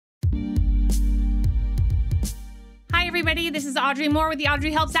everybody. This is Audrey Moore with the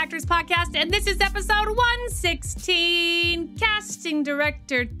Audrey Helps Actors podcast, and this is episode 116, Casting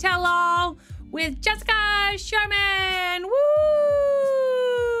Director Tell-All with Jessica Sherman. Woo!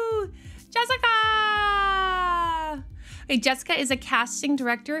 Jessica! Hey, Jessica is a casting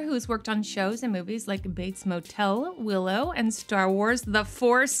director who has worked on shows and movies like Bates Motel, Willow, and Star Wars The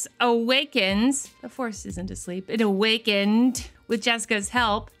Force Awakens. The Force isn't asleep. It awakened with Jessica's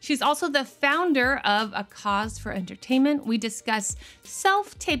help. She's also the founder of A Cause for Entertainment. We discuss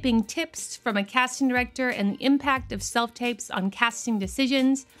self-taping tips from a casting director and the impact of self-tapes on casting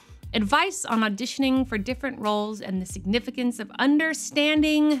decisions, advice on auditioning for different roles, and the significance of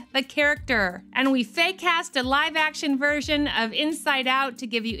understanding the character. And we fake cast a live action version of Inside Out to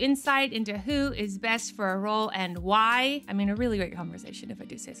give you insight into who is best for a role and why. I mean, a really great conversation, if I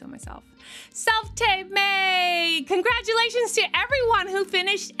do say so myself. Self-Tape May! Congratulations to everyone who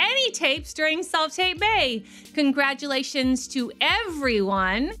finished any tapes during Self-Tape May. Congratulations to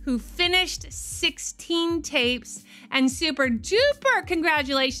everyone who finished 16 tapes, and super duper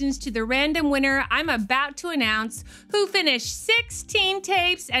congratulations to the random winner I'm about to announce, who finished 16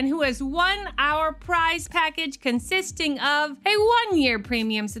 tapes and who has won our prize package consisting of a 1-year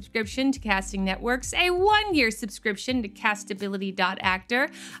premium subscription to Casting Networks, a 1-year subscription to Castability.actor,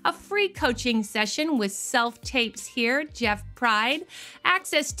 a free coaching session with Self-Tapes here, Jeff Pride,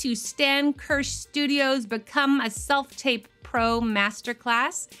 access to Stan Kirsch Studios' Become a Self-Tape Pro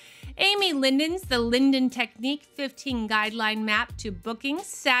Masterclass, Amy Linden's The Linden Technique 15 Guideline Map to Booking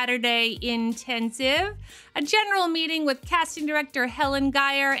Saturday Intensive, a general meeting with casting director Helen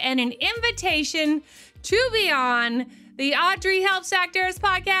Geyer, and an invitation to be on the Audrey Helps Actors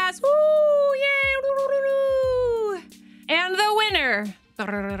podcast. Woo! Yay! And the winner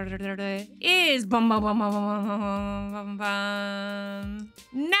is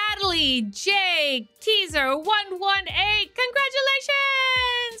Natalie J. Teaser 118.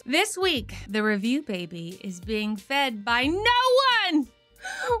 Congratulations! This week, the review baby is being fed by no one.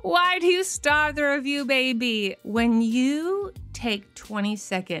 Why do you starve the review baby? When you take 20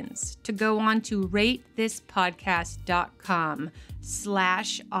 seconds to go on to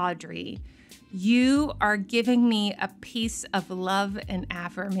ratethispodcast.com/Audrey, you are giving me a piece of love and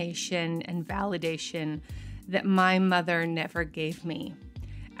affirmation and validation that my mother never gave me.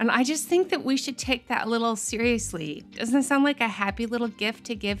 And I just think that we should take that a little seriously. Doesn't it sound like a happy little gift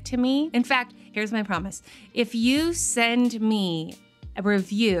to give to me? In fact, here's my promise. If you send me a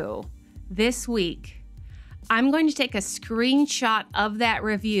review this week, I'm going to take a screenshot of that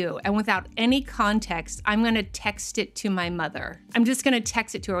review, and without any context, I'm going to text it to my mother. I'm just going to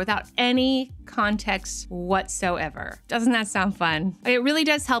text it to her without any context whatsoever. Doesn't that sound fun? It really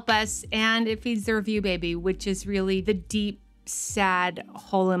does help us, and it feeds the review baby, which is really the deep, sad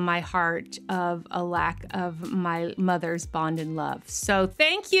hole in my heart of a lack of my mother's bond and love. So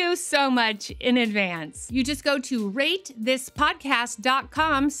thank you so much in advance. You just go to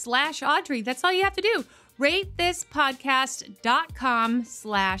ratethispodcast.com/Audrey. That's all you have to do.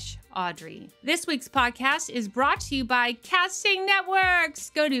 ratethispodcast.com/Audrey. This week's podcast is brought to you by Casting Networks.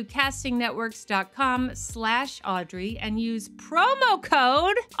 Go to castingnetworks.com/Audrey and use promo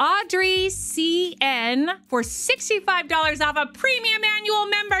code AudreyCN for $65 off a premium annual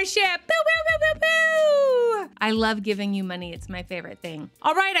membership. Boo, boo, boo, boo, boo. I love giving you money. It's my favorite thing.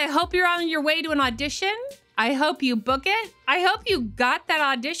 All right, I hope you're on your way to an audition. I hope you book it. I hope you got that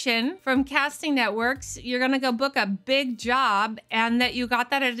audition from Casting Networks. You're going to go book a big job, and that you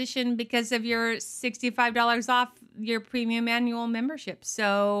got that audition because of your $65 off your premium annual membership.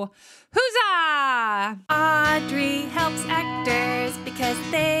 So, huzzah! Audrey helps actors because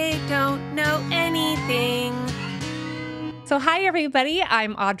they don't know anything. So, hi, everybody.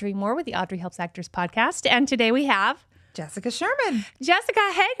 I'm Audrey Moore with the Audrey Helps Actors podcast, and today we have Jessica Sherman. Jessica,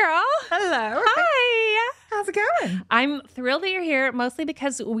 hey girl. Hello. Hi. How's it going? I'm thrilled that you're here, mostly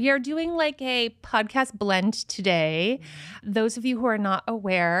because we are doing like a podcast blend today. Those of you who are not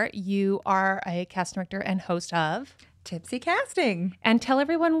aware, you are a cast director and host of Tipsy Casting. And tell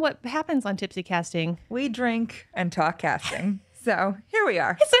everyone what happens on Tipsy Casting. We drink and talk casting. So here we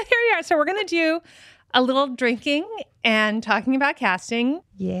are. So here we are. So we're going to do a little drinking and talking about casting.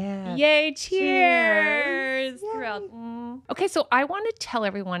 Yeah. Yay, cheers. Yay. Thrilled. Okay, so I want to tell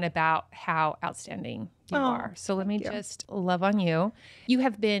everyone about how outstanding you are. So let me just love on you. You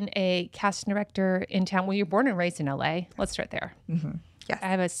have been a casting director in town. Well, you're born and raised in LA. Let's start there. Mm-hmm. Yes. I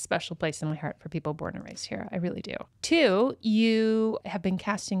have a special place in my heart for people born and raised here. I really do. 2, you have been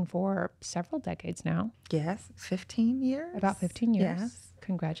casting for several decades now. Yes, 15 years. About 15 years. Yes.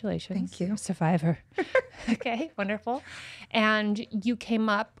 Congratulations. Thank you. Survivor. Okay, wonderful. And you came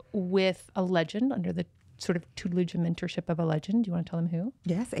up with a legend under the sort of tutelage and mentorship of a legend. Do you want to tell them who?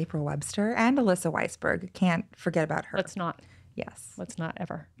 Yes, April Webster and Alyssa Weisberg. Can't forget about her. Let's not. Yes. Let's not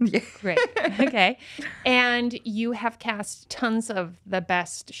ever. Yeah. Great. Okay. And you have cast tons of the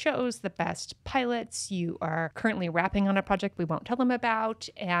best shows, the best pilots. You are currently wrapping on a project we won't tell them about.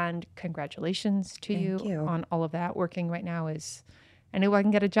 And congratulations to Thank you on all of that. Working right now is anyone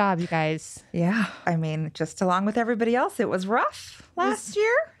can get a job, you guys. Yeah. I mean, just along with everybody else, it was rough last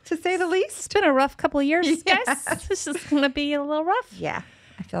year, to say the least. It's been a rough couple of years, guys. This is going to be a little rough. Yeah.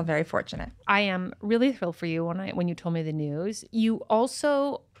 I feel very fortunate. I am really thrilled for you when you told me the news. You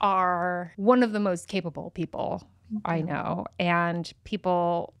also are one of the most capable people I know, and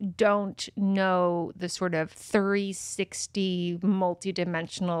people don't know the sort of 360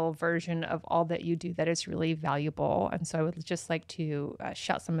 multidimensional version of all that you do that is really valuable. And so I would just like to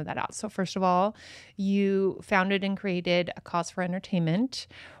shout some of that out. So first of all, you founded and created A Cause for Entertainment,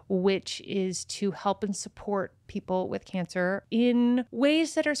 which is to help and support people with cancer in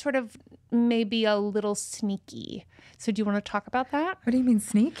ways that are sort of maybe a little sneaky. So do you want to talk about that? What do you mean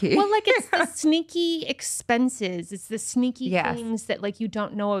sneaky? Well, like it's the sneaky expenses. It's the sneaky things that like you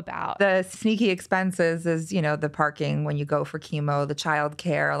don't know about. The sneaky expenses is, you know, the parking when you go for chemo, the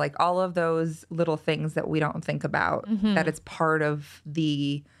childcare, like all of those little things that we don't think about, that it's part of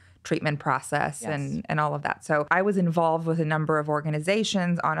the treatment process and all of that. So I was involved with a number of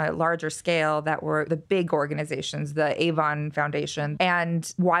organizations on a larger scale that were the big organizations, the Avon Foundation.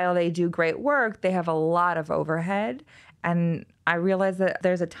 And while they do great work, they have a lot of overhead. And I realized that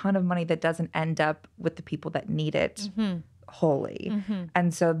there's a ton of money that doesn't end up with the people that need it wholly.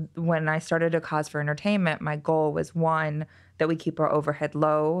 And so when I started A Cause for Entertainment, my goal was 1, that we keep our overhead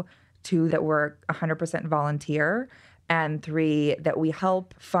low, 2, that we're 100% volunteer, and 3, that we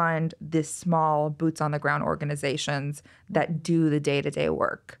help fund this small boots on the ground organizations that do the day-to-day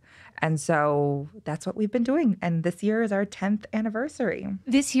work. And so that's what we've been doing. And this year is our 10th anniversary.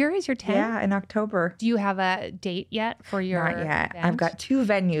 This year is your 10th? Yeah, in October. Do you have a date yet for your Not yet. event? I've got 2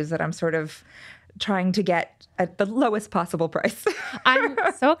 venues that I'm sort of trying to get at the lowest possible price. I'm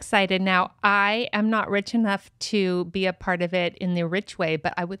so excited now. I am not rich enough to be a part of it in the rich way,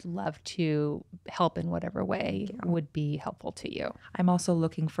 but I would love to help in whatever way would be helpful to you. I'm also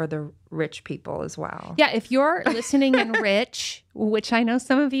looking for the rich people as well. Yeah, if you're listening and rich, which I know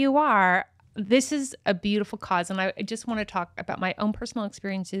some of you are, this is a beautiful cause. And I just want to talk about my own personal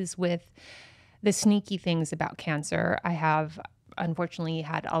experiences with the sneaky things about cancer. I have unfortunately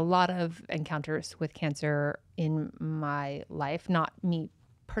had a lot of encounters with cancer in my life. Not me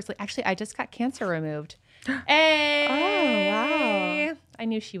personally. Actually, I just got cancer removed. Hey! Oh, wow. I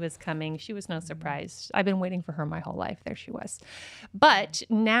knew she was coming. She was no surprise. I've been waiting for her my whole life. There she was. But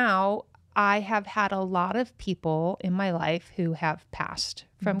now I have had a lot of people in my life who have passed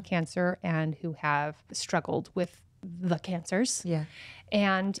from cancer and who have struggled with the cancers. Yeah.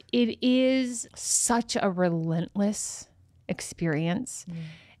 And it is such a relentless experience.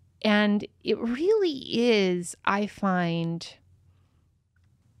 And it really is, I find,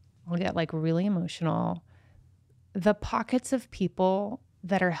 I'll get like really emotional, the pockets of people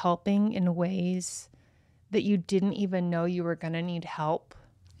that are helping in ways that you didn't even know you were going to need help.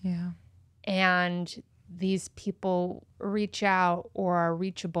 Yeah. And these people reach out or are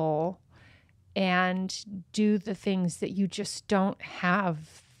reachable and do the things that you just don't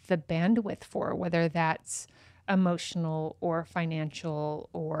have the bandwidth for, whether that's emotional or financial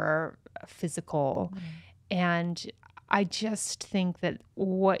or physical. And I just think that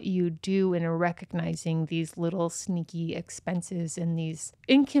what you do in recognizing these little sneaky expenses and these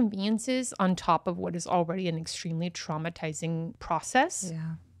inconveniences on top of what is already an extremely traumatizing process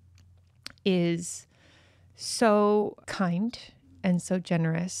is so kind and so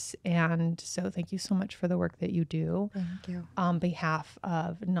generous. And so thank you so much for the work that you do. Thank you. On behalf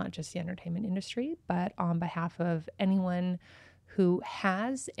of not just the entertainment industry, but on behalf of anyone who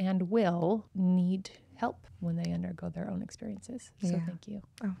has and will need help when they undergo their own experiences. So thank you.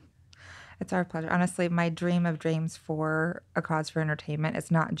 Oh, it's our pleasure. Honestly, my dream of dreams for A Cause for Entertainment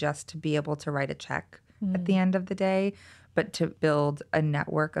is not just to be able to write a check at the end of the day, but to build a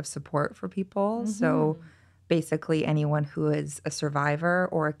network of support for people. So basically anyone who is a survivor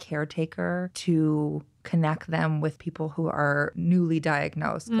or a caretaker, to connect them with people who are newly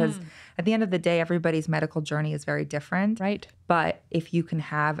diagnosed. Because at the end of the day, everybody's medical journey is very different. Right. But if you can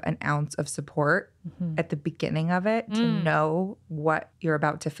have an ounce of support at the beginning of it to know what you're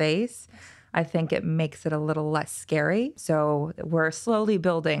about to face, I think it makes it a little less scary. So we're slowly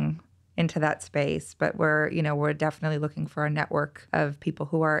building into that space, but we're definitely looking for a network of people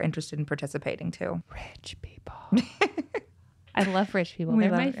who are interested in participating too. Rich people. I love rich people.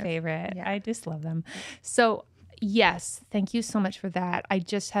 They're my favorite. Yeah. I just love them. So yes, thank you so much for that. I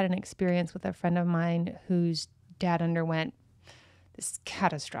just had an experience with a friend of mine whose dad underwent this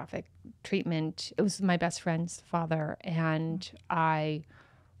catastrophic treatment. It was my best friend's father, and I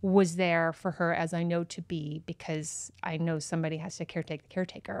was there for her as I know to be, because I know somebody has to caretake the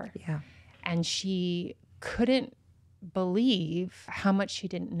caretaker. Yeah. And she couldn't believe how much she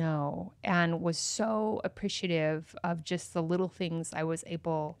didn't know, and was so appreciative of just the little things I was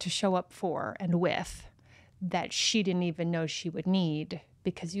able to show up for and with that she didn't even know she would need,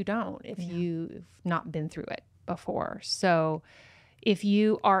 because you don't if you've not been through it before. So if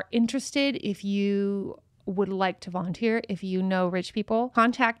you are interested, if you would like to volunteer, if you know rich people,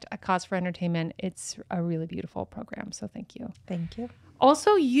 contact A Cause for Entertainment. It's a really beautiful program. So thank you. Thank you.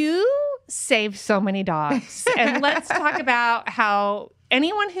 Also, you save so many dogs. And let's talk about how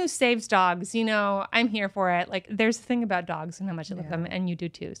anyone who saves dogs, you know, I'm here for it. Like, there's a thing about dogs and how much I love them, and you do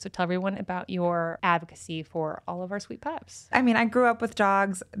too. So tell everyone about your advocacy for all of our sweet pups. I mean, I grew up with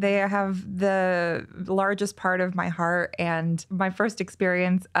dogs. They have the largest part of my heart. And my first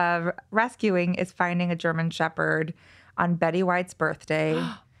experience of rescuing is finding a German Shepherd on Betty White's birthday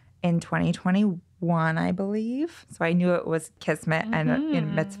in 2021, I believe. So I knew it was Kismet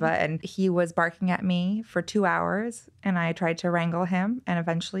and mitzvah. And he was barking at me for 2 hours. And I tried to wrangle him and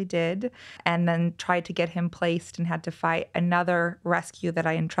eventually did. And then tried to get him placed and had to fight another rescue that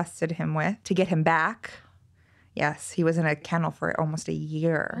I entrusted him with to get him back. Yes, he was in a kennel for almost a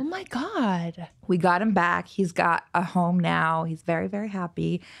year. Oh my God. We got him back. He's got a home now. He's very, very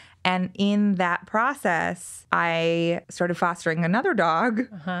happy. And in that process, I started fostering another dog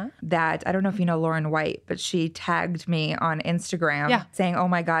that, I don't know if you know Lauren White, but she tagged me on Instagram saying, oh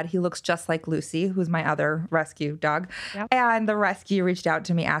my God, he looks just like Lucy, who's my other rescue dog. Yep. And the rescue reached out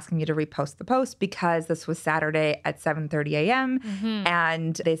to me asking me to repost the post because this was Saturday at 7:30 a.m.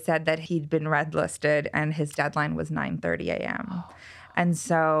 And they said that he'd been red listed and his deadline was 9:30 a.m. Oh. And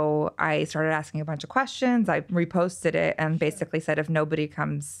so I started asking a bunch of questions. I reposted it and basically said, if nobody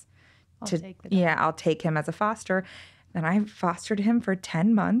comes I'll take him as a foster. Then I fostered him for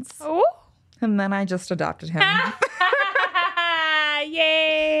 10 months. Oh. And then I just adopted him.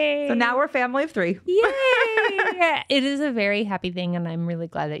 Yay. So now we're a family of 3. Yay. It is a very happy thing. And I'm really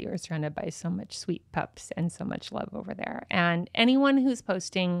glad that you're surrounded by so much sweet pups and so much love over there. And anyone who's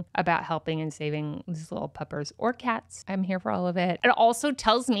posting about helping and saving these little puppers or cats, I'm here for all of it. It also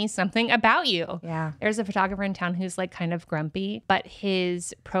tells me something about you. Yeah. There's a photographer in town who's like kind of grumpy, but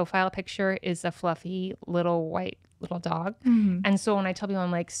his profile picture is a fluffy little white little dog. And so when I tell people,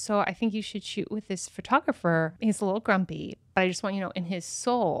 I'm like, so I think you should shoot with this photographer. He's a little grumpy, but I just want you to know in his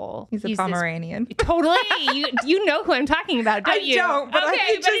soul, he's a Pomeranian. Totally. You know who I'm talking about, don't you? I don't, but okay,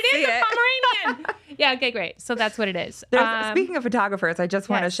 I can but it is a Pomeranian. Yeah, okay, great. So that's what it is. Speaking of photographers, I just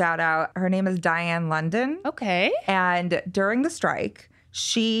want to shout out, her name is Diane London. Okay. And during the strike,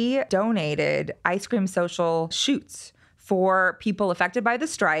 she donated ice cream social shoots for people affected by the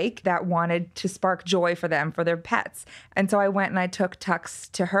strike that wanted to spark joy for them, for their pets. And so I went and I took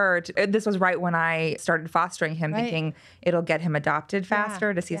Tux to her. This was right when I started fostering him, thinking it'll get him adopted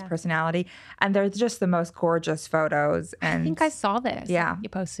faster to see his personality. And they're just the most gorgeous photos. And I think I saw this. Yeah. You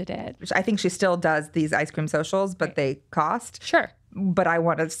posted it. I think she still does these ice cream socials, but they cost. Sure. But I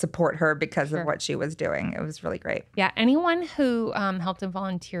want to support her because of what she was doing. It was really great. Yeah, anyone who helped and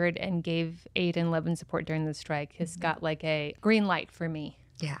volunteered and gave aid and love and support during the strike has got like a green light for me.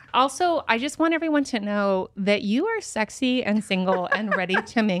 Yeah. Also, I just want everyone to know that you are sexy and single and ready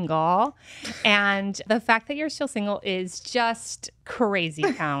to mingle. And the fact that you're still single is just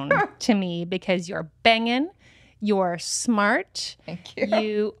crazy town to me, because you're banging, you're smart, thank you.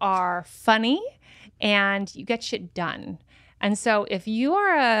 You are funny, and you get shit done. And so if you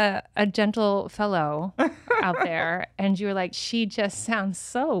are a gentle fellow out there and you're like, she just sounds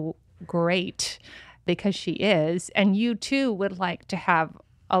so great, because she is, and you too would like to have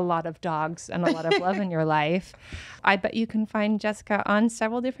a lot of dogs and a lot of love in your life, I bet you can find Jessica on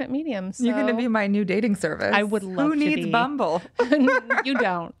several different mediums. So you're going to be my new dating service. I would love Who to needs be. Bumble? You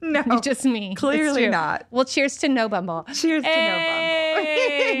don't. No. You're just me. Clearly not. Well, cheers to no Bumble. Cheers to no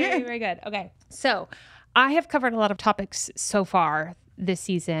Bumble. Very good. Okay. So I have covered a lot of topics so far this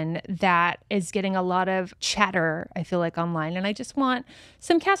season that is getting a lot of chatter, I feel like, online. And I just want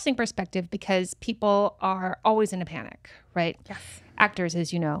some casting perspective, because people are always in a panic, right? Yes. Actors,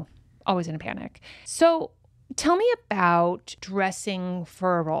 as you know, always in a panic. So tell me about dressing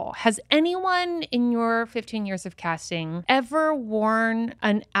for a role. Has anyone in your 15 years of casting ever worn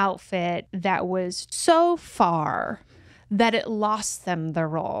an outfit that was so far that it lost them the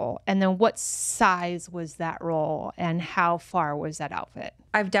role? And then what size was that role and how far was that outfit?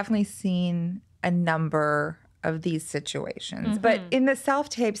 I've definitely seen a number of these situations. But in the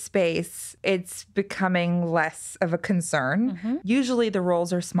self-tape space, it's becoming less of a concern. Usually the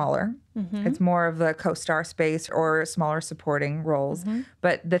roles are smaller. It's more of the co-star space or smaller supporting roles.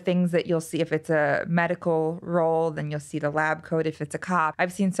 But the things that you'll see, if it's a medical role, then you'll see the lab coat. If it's a cop,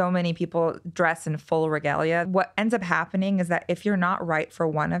 I've seen so many people dress in full regalia. What ends up happening is that if you're not right for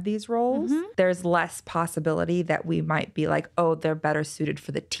one of these roles, there's less possibility that we might be like, oh, they're better suited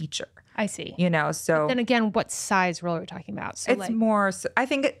for the teacher. I see. You know, so. But then again, what size role are we talking about? So it's like, more, I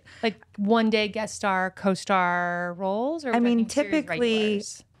think like one day guest star, co-star roles? Or I mean, typically,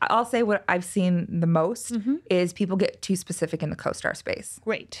 I'll say what I've seen the most is people get too specific in the co-star space.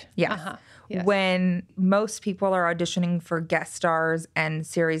 Great. Yes. Yes. When most people are auditioning for guest stars and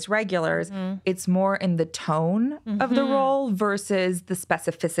series regulars, it's more in the tone of the role versus the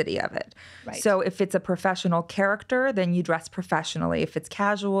specificity of it. Right. So if it's a professional character, then you dress professionally. If it's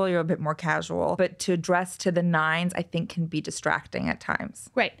casual, you're a bit more casual. But to dress to the nines, I think can be distracting at times.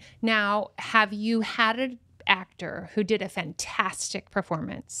 Right. Now, have you had an actor who did a fantastic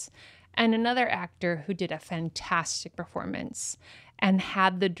performance and another actor who did a fantastic performance and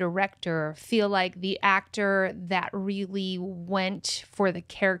had the director feel like the actor that really went for the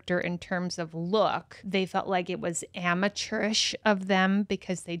character in terms of look, they felt like it was amateurish of them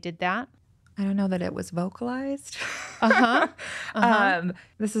because they did that? I don't know that it was vocalized.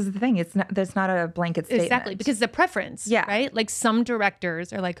 This is the thing. There's not a blanket statement. Exactly, because the preference, right? Like some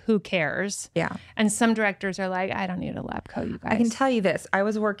directors are like, who cares? Yeah. And some directors are like, I don't need a lab coat, you guys. I can tell you this. I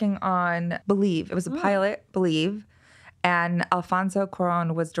was working on Believe. It was a pilot, Believe. And Alfonso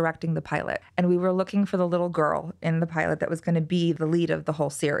Cuarón was directing the pilot. And we were looking for the little girl in the pilot that was going to be the lead of the whole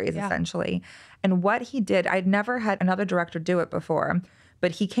series, essentially. And what he did, I'd never had another director do it before.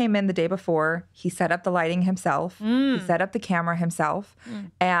 But he came in the day before. He set up the lighting himself. He set up the camera himself.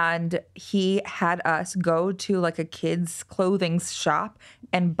 And he had us go to like a kid's clothing shop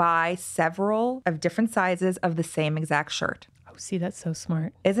and buy several of different sizes of the same exact shirt. Oh, see, that's so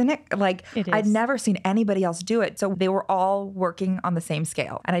smart. Isn't it? Like, it is. I'd never seen anybody else do it. So they were all working on the same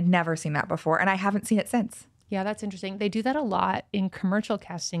scale. And I'd never seen that before. And I haven't seen it since. Yeah, that's interesting. They do that a lot in commercial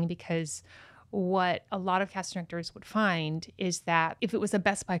casting because what a lot of casting directors would find is that if it was a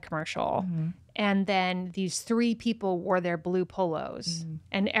Best Buy commercial and then these three people wore their blue polos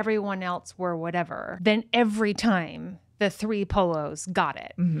and everyone else wore whatever, then every time the three polos got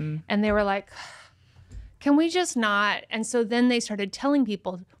it. And they were like, can we just not? And so then they started telling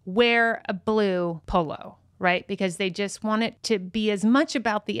people, wear a blue polo, right? Because they just want it to be as much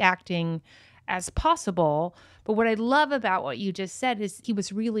about the acting as possible. But what I love about what you just said is he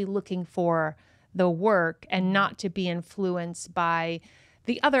was really looking for the work and not to be influenced by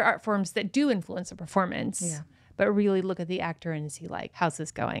the other art forms that do influence a performance, but really look at the actor and see like, how's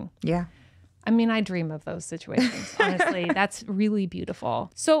this going? Yeah. I mean, I dream of those situations, honestly. That's really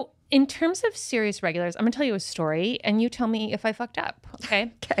beautiful. So in terms of series regulars, I'm going to tell you a story and you tell me if I fucked up,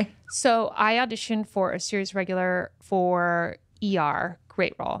 okay? Okay. So I auditioned for a series regular for ER.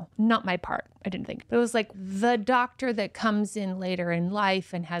 Great role. Not my part, I didn't think. But it was like the doctor that comes in later in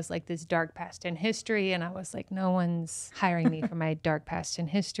life and has like this dark past in history. And I was like, no one's hiring me for my dark past in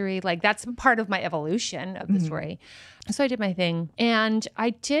history. Like that's part of my evolution of the story. So I did my thing. And I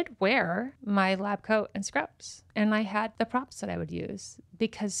did wear my lab coat and scrubs. And I had the props that I would use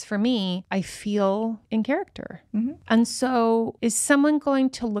because for me, I feel in character. And so is someone going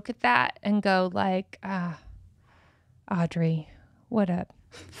to look at that and go like, Audrey, what a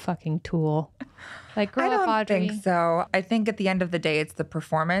fucking tool. Like, grow up, Audrey. I don't think so. I think at the end of the day, it's the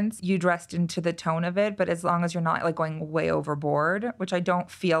performance. You dressed into the tone of it, but as long as you're not like going way overboard, which I don't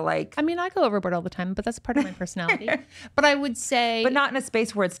feel like. I mean, I go overboard all the time, but that's part of my personality. But I would say. But not in a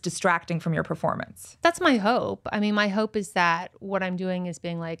space where it's distracting from your performance. That's my hope. I mean, my hope is that what I'm doing is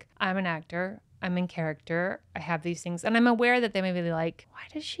being like, I'm an actor. I'm in character. I have these things. And I'm aware that they may be like, why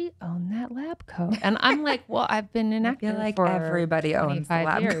does she own that lab coat? And I'm like, well, I've been an actor like for everybody owns the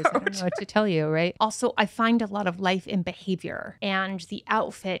lab years. coat. I don't know what to tell you, right? Also, I find a lot of life in behavior. And the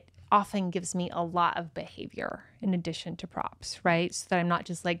outfit often gives me a lot of behavior in addition to props, right? So that I'm not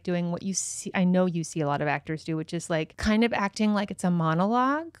just like doing what you see. I know you see a lot of actors do, which is like kind of acting like it's a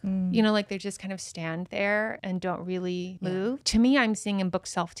monologue, you know, like they just kind of stand there and don't really move. To me, I'm seeing in book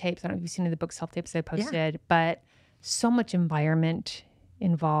self-tapes, I don't know if you've seen the book self-tapes I posted, but so much environment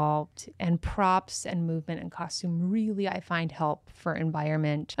involved, and props and movement and costume really, I find, help for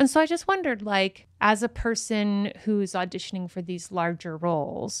environment. And so I just wondered, like, as a person who's auditioning for these larger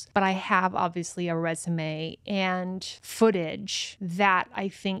roles, but I have obviously a resume and footage that I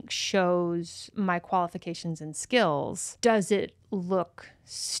think shows my qualifications and skills, does it look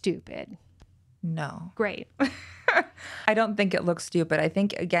stupid? No. Great. I don't think it looks stupid. I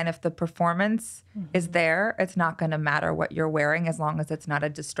think, again, if the performance is there, it's not going to matter what you're wearing as long as it's not a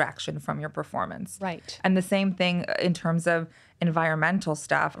distraction from your performance. Right. And the same thing in terms of environmental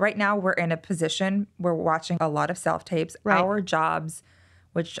stuff. Right now, we're in a position where we're watching a lot of self-tapes. Right. Our jobs,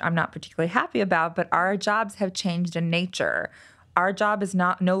 which I'm not particularly happy about, but our jobs have changed in nature. Our job is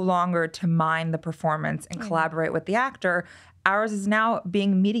no longer to mine the performance and collaborate with the actor. Ours is now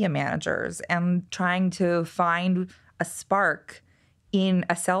being media managers and trying to find a spark in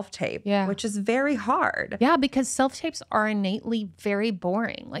a self-tape, which is very hard. Yeah, because self-tapes are innately very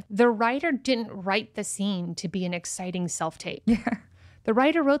boring. Like, the writer didn't write the scene to be an exciting self-tape. Yeah. The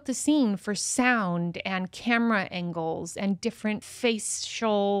writer wrote the scene for sound and camera angles and different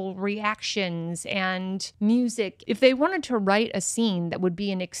facial reactions and music. If they wanted to write a scene that would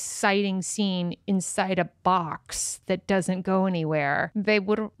be an exciting scene inside a box that doesn't go anywhere, they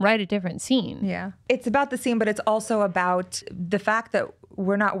would write a different scene. Yeah. It's about the scene, but it's also about the fact that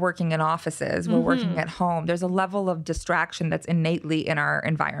we're not working in offices. We're working at home. There's a level of distraction that's innately in our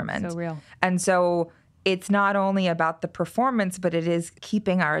environment. So real. And so it's not only about the performance, but it is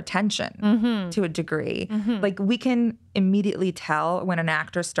keeping our attention to a degree. Like, we can immediately tell when an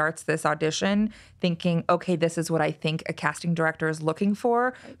actor starts this audition thinking, okay, this is what I think a casting director is looking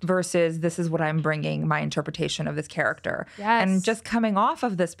for versus this is what I'm bringing my interpretation of this character. Yes. And just coming off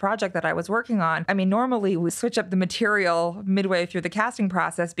of this project that I was working on, I mean, normally we switch up the material midway through the casting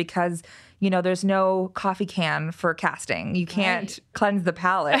process because, you know, there's no coffee can for casting. You can't cleanse the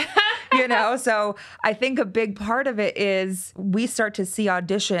palate. You know, so I think a big part of it is we start to see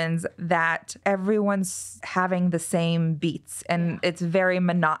auditions that everyone's having the same beats and it's very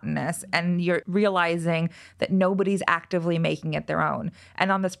monotonous and you're realizing that nobody's actively making it their own.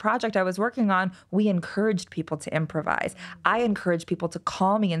 And on this project I was working on, we encouraged people to improvise. I encouraged people to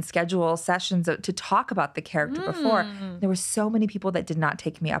call me and schedule sessions to talk about the character before. There were so many people that did not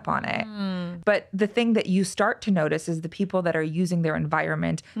take me up on it. But the thing that you start to notice is the people that are using their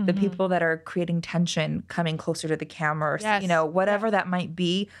environment, the people that are creating tension, coming closer to the camera, you know, whatever that might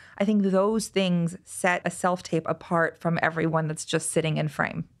be. I think those things set a self-tape apart from everyone that's just sitting in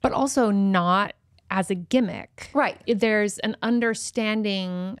frame. But also not as a gimmick. Right. There's an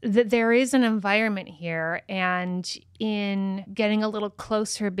understanding that there is an environment here, and in getting a little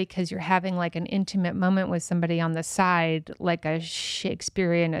closer because you're having like an intimate moment with somebody on the side, like a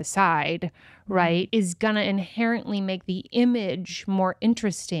Shakespearean aside, right, is going to inherently make the image more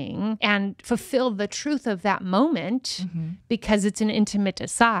interesting and fulfill the truth of that moment because it's an intimate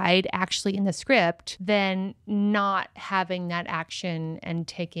aside actually in the script than not having that action and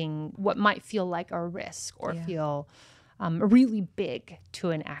taking what might feel like a risk or feel really big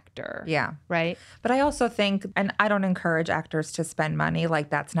to an actor. Yeah. Right? But I also think, and I don't encourage actors to spend money, like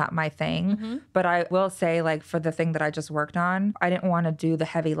that's not my thing. But I will say, like, for the thing that I just worked on, I didn't want to do the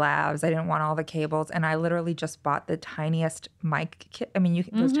heavy lavs. I didn't want all the cables. And I literally just bought the tiniest mic kit. I mean,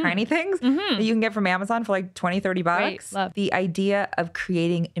 those tiny things that you can get from Amazon for like 20, 30 bucks. Love. The idea of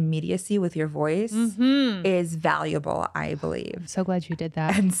creating immediacy with your voice is valuable, I believe. So glad you did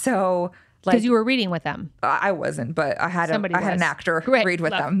that. And so, like, because you were reading with them. I wasn't, but I had an actor read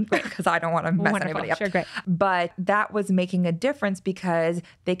with them because I don't want to mess anybody up. Sure, great. But that was making a difference because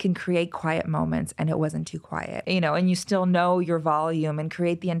they can create quiet moments and it wasn't too quiet, you know, and you still know your volume and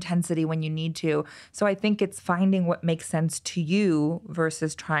create the intensity when you need to. So I think it's finding what makes sense to you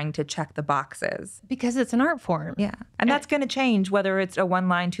versus trying to check the boxes. Because it's an art form. Yeah. And that's going to change whether it's a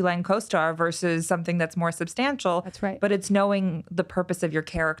 1-line, 2-line co-star versus something that's more substantial. That's right. But it's knowing the purpose of your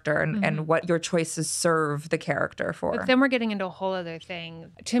character and what your choices serve the character for. But then we're getting into a whole other thing.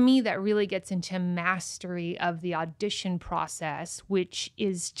 To me, that really gets into mastery of the audition process, which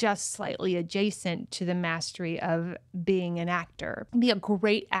is just slightly adjacent to the mastery of being an actor. Be a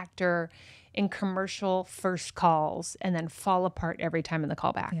great actor in commercial first calls and then fall apart every time in the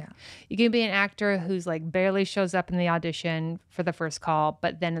callback. Yeah. You can be an actor who's like barely shows up in the audition for the first call,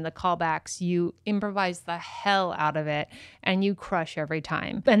 but then in the callbacks, you improvise the hell out of it and you crush every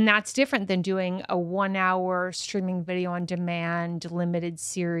time. And that's different than doing a 1-hour streaming video on demand, limited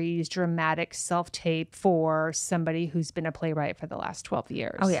series, dramatic self-tape for somebody who's been a playwright for the last 12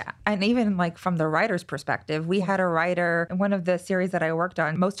 years. Oh, yeah. And even like from the writer's perspective, we had a writer in one of the series that I worked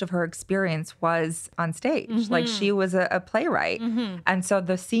on, most of her experience experience was on stage. Like she was a playwright. And so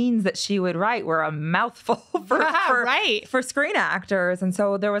the scenes that she would write were a mouthful for screen actors. And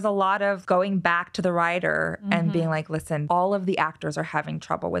so there was a lot of going back to the writer and being like, listen, all of the actors are having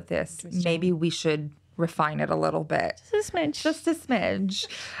trouble with this. Maybe we should refine it a little bit. Just a smidge.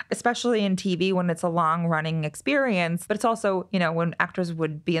 Especially in TV when it's a long running experience. But it's also, you know, when actors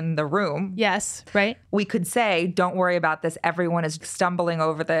would be in the room. Yes, right. We could say, don't worry about this. Everyone is stumbling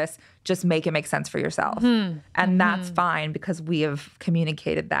over this. Just make it make sense for yourself. And that's fine because we have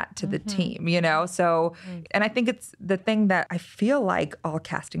communicated that to the team, you know? So, and I think it's the thing that I feel like all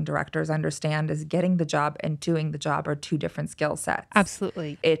casting directors understand is getting the job and doing the job are two different skill sets.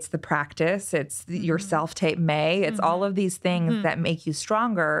 Absolutely. It's the practice, it's your self-tape it's all of these things that make you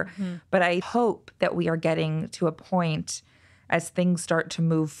stronger. But I hope that we are getting to a point as things start to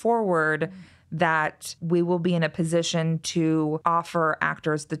move forward that we will be in a position to offer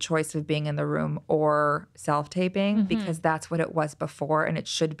actors the choice of being in the room or self-taping because that's what it was before and it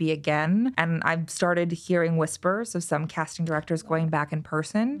should be again. And I've started hearing whispers of some casting directors going back in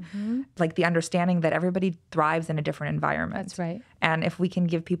person, like the understanding that everybody thrives in a different environment. That's right. And if we can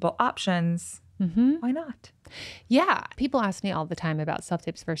give people options, why not? Yeah. People ask me all the time about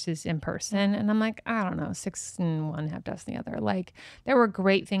self-tapes versus in person. And I'm like, I don't know, 6 in one, half dozen the other. Like there were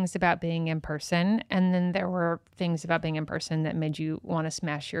great things about being in person. And then there were things about being in person that made you want to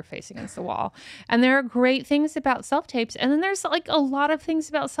smash your face against the wall. And there are great things about self-tapes. And then there's like a lot of things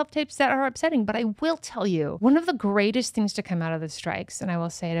about self-tapes that are upsetting. But I will tell you, one of the greatest things to come out of the strikes, and I will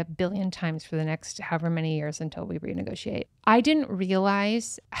say it a billion times for the next however many years until we renegotiate, I didn't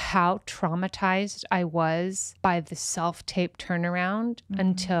realize how traumatized I was by the self-tape turnaround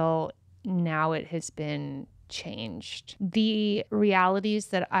until now it has been changed. The reality is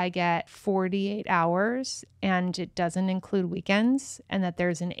that I get 48 hours and it doesn't include weekends and that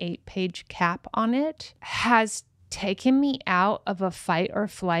there's an 8-page cap on it has taken me out of a fight or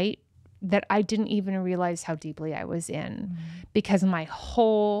flight that I didn't even realize how deeply I was in because my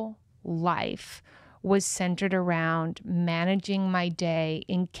whole life was centered around managing my day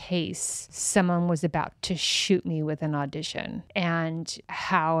in case someone was about to shoot me with an audition. And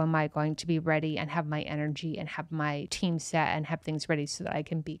how am I going to be ready and have my energy and have my team set and have things ready so that I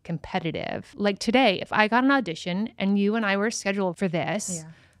can be competitive? Like today, if I got an audition and you and I were scheduled for this,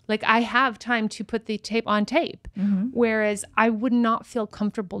 like I have time to put the tape on tape. Whereas I would not feel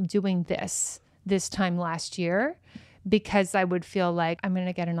comfortable doing this time last year, because I would feel like I'm going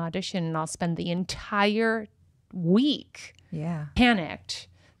to get an audition and I'll spend the entire week panicked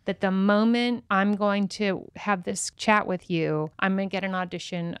that the moment I'm going to have this chat with you, I'm going to get an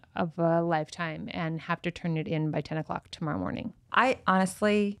audition of a lifetime and have to turn it in by 10 o'clock tomorrow morning. I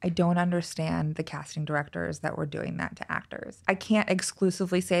don't understand the casting directors that were doing that to actors. I can't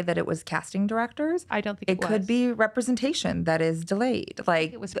exclusively say that it was casting directors. I don't think it was. It could be representation that is delayed.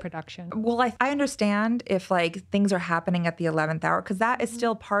 Like it was production. Well, I understand if like things are happening at the 11th hour because that is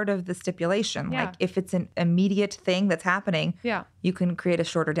still part of the stipulation. Like if it's an immediate thing that's happening, you can create a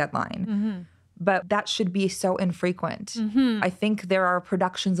shorter deadline. But that should be so infrequent. I think there are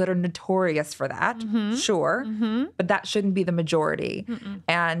productions that are notorious for that, sure, but that shouldn't be the majority.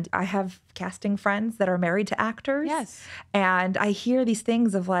 And I have casting friends that are married to actors. Yes. And I hear these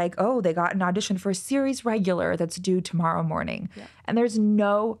things of like, oh, they got an audition for a series regular that's due tomorrow morning. And there's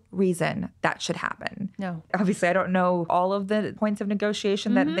no reason that should happen. No. Obviously, I don't know all of the points of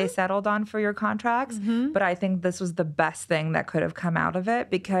negotiation that they settled on for your contracts, but I think this was the best thing that could have come out of it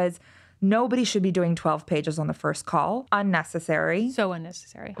because nobody should be doing 12 pages on the first call. Unnecessary. So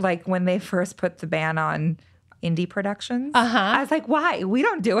unnecessary. Like when they first put the ban on indie productions, I was like, why? We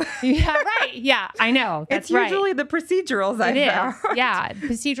don't do it. I know. That's it's usually the procedurals I found.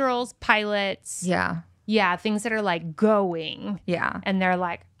 Procedurals, pilots. Yeah. Things that are like going. And they're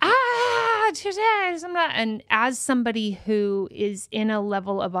like, today. And as somebody who is in a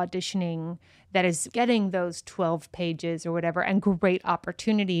level of auditioning that is getting those 12 pages or whatever and great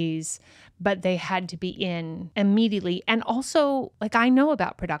opportunities, but they had to be in immediately. And also, like, I know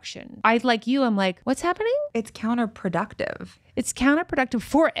about production. Like you, I'm like, what's happening? It's counterproductive. It's counterproductive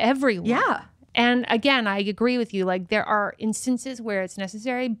for everyone. Yeah. And again, I agree with you. Like, there are instances where it's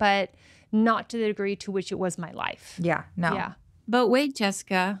necessary, but not to the degree to which it was my life. Yeah, no. Yeah. But wait,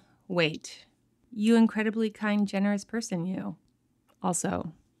 Jessica, wait. You incredibly kind, generous person, you.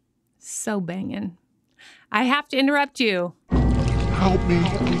 Also, so banging. I have to interrupt you. Help me.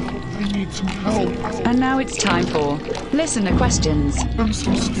 I need some help. And now it's time for listener questions. I'm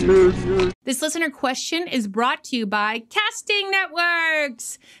so scared. This listener question is brought to you by Casting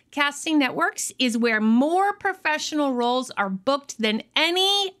Networks. Casting Networks is where more professional roles are booked than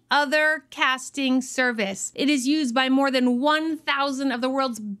any other casting service. It is used by more than 1,000 of the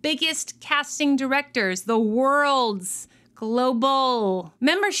world's biggest casting directors, the world's global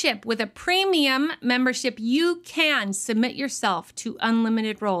membership. With a premium membership, you can submit yourself to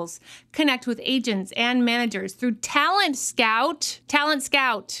unlimited roles, connect with agents and managers through Talent Scout. Talent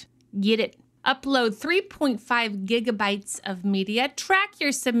Scout, get it. Upload 3.5 gigabytes of media, track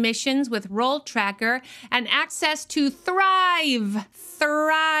your submissions with Role Tracker, and access to Thrive,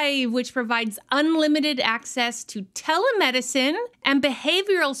 which provides unlimited access to telemedicine and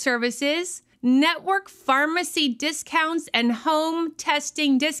behavioral services, network pharmacy discounts, and home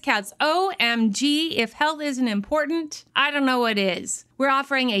testing discounts. OMG, if health isn't important, I don't know what is. We're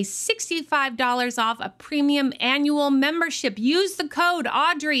offering a $65 off a premium annual membership. Use the code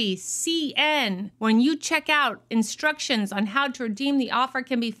AudreyCN when you check out. Instructions on how to redeem the offer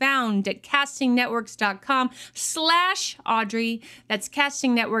can be found at castingnetworks.com/Audrey. That's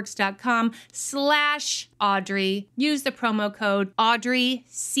castingnetworks.com/Audrey. Use the promo code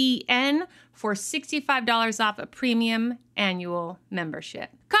AudreyCN for $65 off a premium annual membership.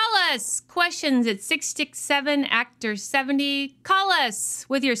 Call us. Questions at 667-ACTOR-70. Call us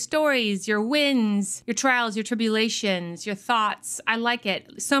with your stories, your wins, your trials, your tribulations, your thoughts. I like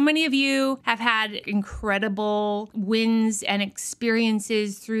it. So many of you have had incredible wins and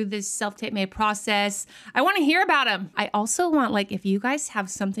experiences through this self-tape made process. I want to hear about them. I also want, like, if you guys have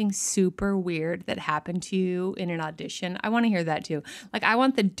something super weird that happened to you in an audition, I want to hear that too. Like, I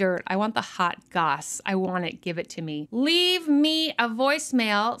want the dirt. I want the hot goss. I want it. Give it to me. Leave me a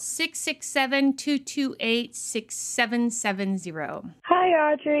voicemail, 667-228-6770.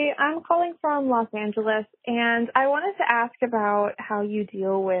 Hi, Audrey. I'm calling from Los Angeles, and I wanted to ask about how you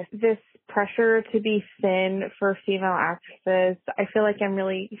deal with this pressure to be thin for female actresses. I feel like I'm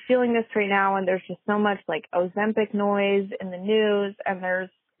really feeling this right now, and there's just so much like Ozempic noise in the news, and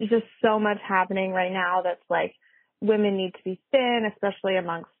there's just so much happening right now that's like women need to be thin, especially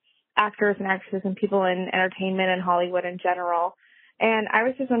amongst actors and actresses and people in entertainment and Hollywood in general. And I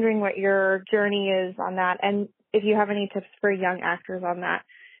was just wondering what your journey is on that, and if you have any tips for young actors on that.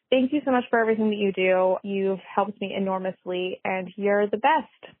 Thank you so much for everything that you do. You've helped me enormously, and you're the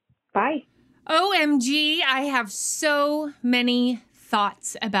best. Bye. OMG, I have so many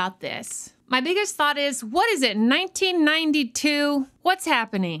thoughts about this. My biggest thought is, what is it, 1992? What's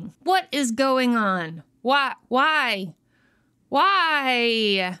happening? What is going on? Why?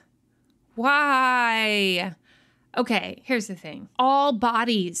 Okay, here's the thing. All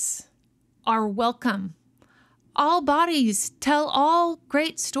bodies are welcome. All bodies tell all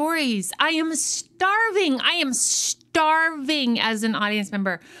great stories. I am starving as an audience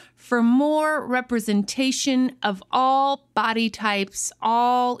member for more representation of all body types,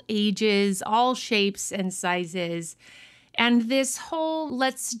 all ages, all shapes and sizes. And this whole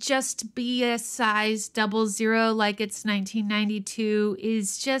let's just be a size 00 like it's 1992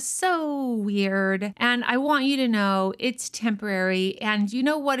 is just so weird. And I want you to know it's temporary. And you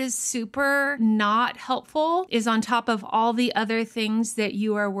know what is super not helpful is, on top of all the other things that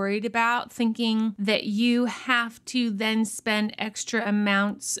you are worried about, thinking that you have to then spend extra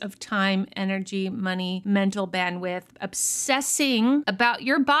amounts of time, energy, money, mental bandwidth, obsessing about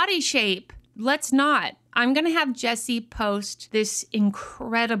your body shape. Let's not. I'm going to have Jessie post this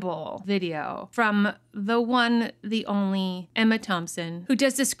incredible video from the one, the only Emma Thompson, who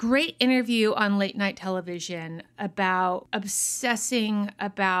does this great interview on late night television about obsessing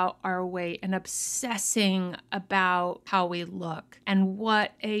about our weight and obsessing about how we look, and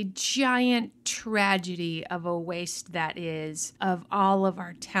what a giant tragedy of a waste that is of all of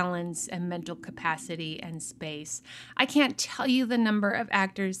our talents and mental capacity and space. I can't tell you the number of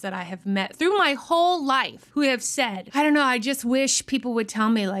actors that I have met through my whole life who have said, I don't know, I just wish people would tell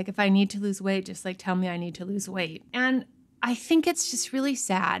me, like, if I need to lose weight, just like tell me I need to lose weight. And I think it's just really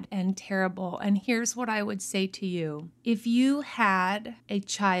sad and terrible. And here's what I would say to you. If you had a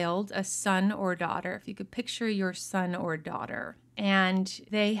child, a son or daughter, if you could picture your son or daughter, and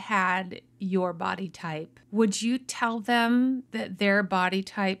they had your body type, would you tell them that their body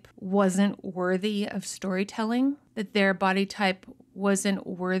type wasn't worthy of storytelling? That their body type wasn't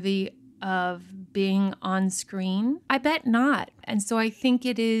worthy of being on screen? I bet not. And so I think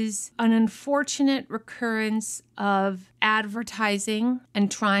it is an unfortunate recurrence of advertising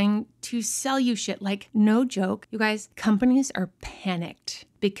and trying to sell you shit. Like, no joke, you guys, companies are panicked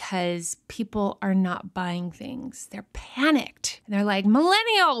because people are not buying things. They're panicked. They're like,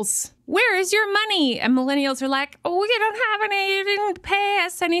 millennials, where is your money? And millennials are like, oh, we don't have any, you didn't pay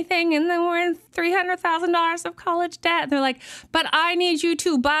us anything. And then we're in $300,000 of college debt. And they're like, but I need you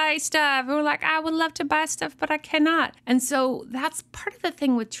to buy stuff. And we're like, I would love to buy stuff, but I cannot. And so that's part of the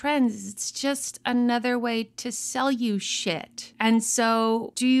thing with trends is it's just another way to sell you shit. And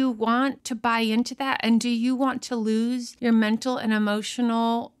so do you want to buy into that? And do you want to lose your mental and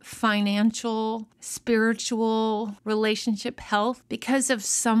emotional, financial, spiritual, relationship health because of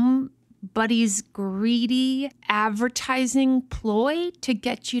somebody's greedy advertising ploy to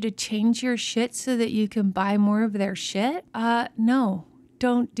get you to change your shit so that you can buy more of their shit? No,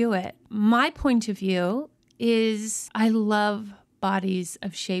 don't do it. My point of view is I love bodies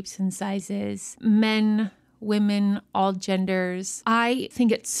of shapes and sizes, men, women, all genders. I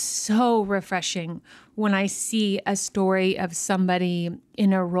think it's so refreshing when I see a story of somebody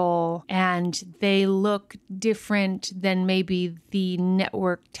in a role and they look different than maybe the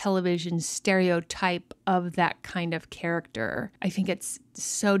network television stereotype of that kind of character. I think it's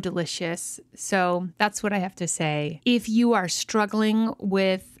so delicious. So that's what I have to say. If you are struggling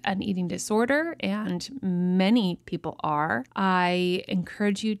with an eating disorder, and many people are, I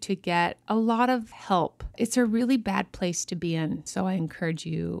encourage you to get a lot of help. It's a really bad place to be in. So I encourage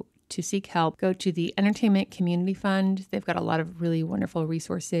you to seek help. Go to the Entertainment Community Fund. They've got a lot of really wonderful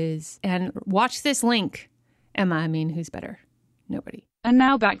resources. And watch this link. Emma, I mean, who's better? Nobody. And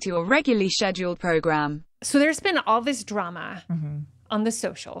now back to your regularly scheduled program. So there's been all this drama on the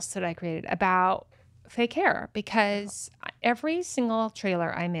socials that I created about fake hair because every single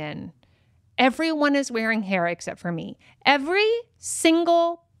trailer I'm in, everyone is wearing hair except for me. Every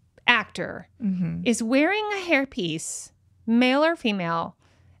single actor is wearing a hairpiece, male or female,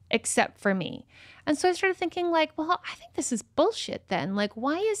 except for me. And so I started thinking like, well, I think this is bullshit then. Like,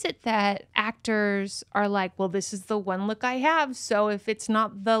 why is it that actors are like, well, this is the one look I have. So if it's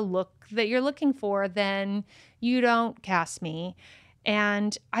not the look that you're looking for, then you don't cast me.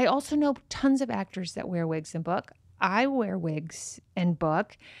 And I also know tons of actors that wear wigs in book. I wear wigs in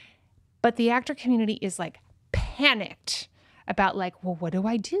book. But the actor community is like panicked about like, well, what do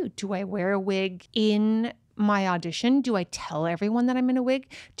I do? Do I wear a wig in my audition? Do I tell everyone that I'm in a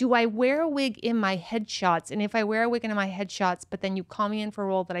wig? Do I wear a wig in my headshots? And if I wear a wig in my headshots, but then you call me in for a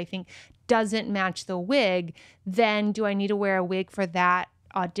role that I think doesn't match the wig, then do I need to wear a wig for that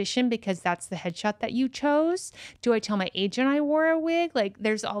audition because that's the headshot that you chose? Do I tell my agent I wore a wig? Like,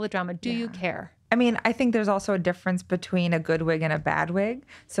 there's all the drama. Do you care? I mean, I think there's also a difference between a good wig and a bad wig.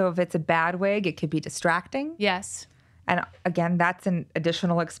 So if it's a bad wig, it could be distracting. Yes. And again, that's an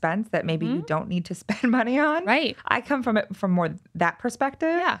additional expense that maybe you don't need to spend money on. Right. I come from it from more that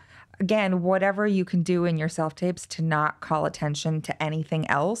perspective. Yeah. Again, whatever you can do in your self-tapes to not call attention to anything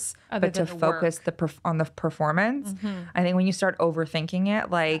else, Other but to than the focus on the performance. I think when you start overthinking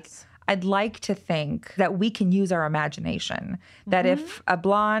it, like, I'd like to think that we can use our imagination. That if a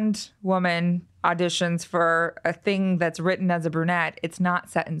blonde woman auditions for a thing that's written as a brunette, it's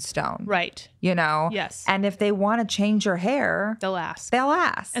not set in stone. Right. You know? Yes. And if they want to change your hair, They'll ask. they'll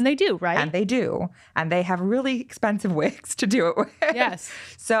ask. And they do, right? And they do. And they have really expensive wigs to do it with. Yes.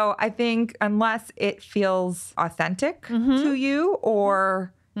 So I think unless it feels authentic to you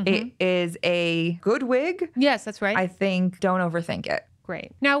or it is a good wig, Yes, that's right. I think don't overthink it.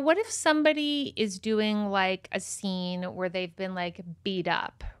 Great. Now, what if somebody is doing like a scene where they've been like beat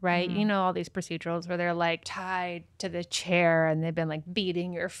up, right? You know, all these procedurals where they're like tied to the chair and they've been like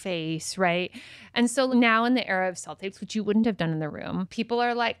beating your face, right? And so now in the era of self-tapes, which you wouldn't have done in the room, people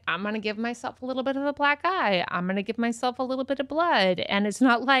are like, I'm going to give myself a little bit of a black eye. I'm going to give myself a little bit of blood. And it's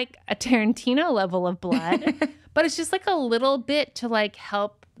not like a Tarantino level of blood, but it's just like a little bit to like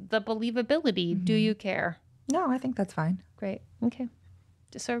help the believability. Do you care? No, I think that's fine. Great. Okay.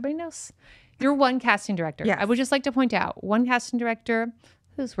 Just so everybody knows. You're one casting director. Yes. I would just like to point out one casting director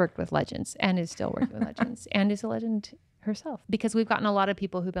who's worked with legends and is still working with legends and is a legend herself. Because we've gotten a lot of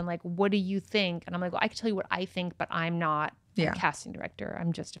people who've been like, what do you think? And I'm like, well, I can tell you what I think, but I'm not a casting director.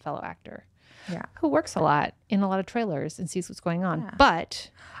 I'm just a fellow actor. Yeah. Who works a lot in a lot of trailers and sees what's going on. Yeah.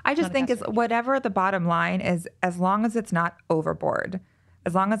 But I just think it's whatever the bottom line is, as long as it's not overboard,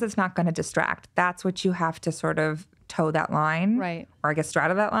 as long as it's not going to distract, that's what you have to sort of toe that line, right? Or I guess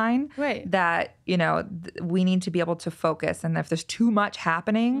straddle that line, right? That, you know, we need to be able to focus. And if there's too much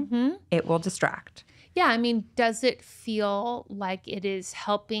happening, it will distract. Yeah, I mean, does it feel like it is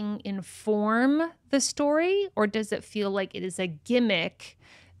helping inform the story, or does it feel like it is a gimmick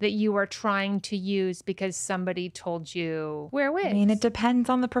that you are trying to use because somebody told you wear wigs? I mean, it depends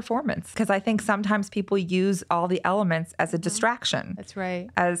on the performance, because I think sometimes people use all the elements as a distraction. That's right.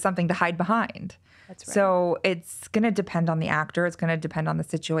 As something to hide behind. That's right. So it's going to depend on the actor. It's going to depend on the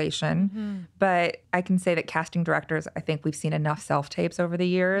situation. But I can say that casting directors, I think we've seen enough self-tapes over the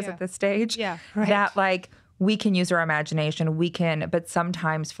years at this stage that like we can use our imagination. But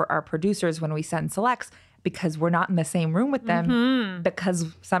sometimes for our producers, when we send selects, because we're not in the same room with them, because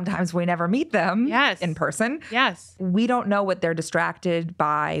sometimes we never meet them in person. Yes. We don't know what they're distracted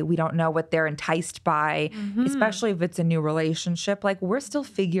by. We don't know what they're enticed by, especially if it's a new relationship. Like, we're still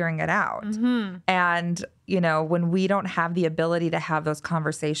figuring it out. And, you know, when we don't have the ability to have those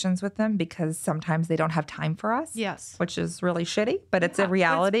conversations with them because sometimes they don't have time for us. Yes. Which is really shitty, but it's a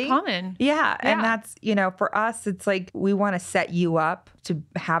reality. It's common. Yeah. And that's, you know, for us, it's like we want to set you up to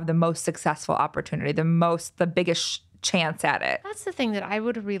have the most successful opportunity, the biggest chance at it. That's the thing that I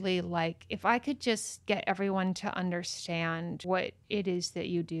would really like. If I could just get everyone to understand what it is that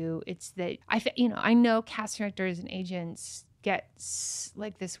you do, it's that I know casting directors and agents get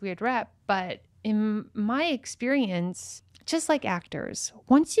like this weird rep, but in my experience, just like actors,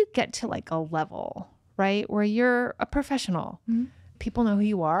 once you get to like a level, right, where you're a professional, people know who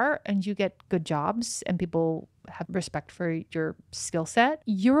you are and you get good jobs and people have respect for your skill set.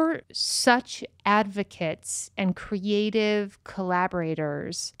 You're such advocates and creative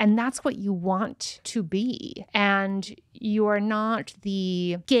collaborators, and that's what you want to be. And you are not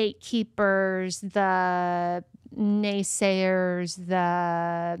the gatekeepers, the naysayers,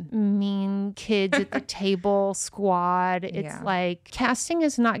 the mean kids at the table squad. It's like casting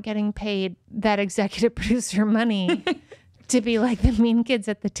is not getting paid that executive producer money to be like the mean kids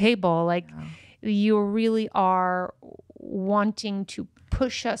at the table. Like, you really are wanting to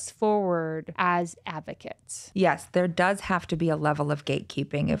push us forward as advocates. Yes, there does have to be a level of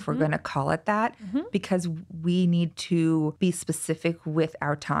gatekeeping, if we're going to call it that, because we need to be specific with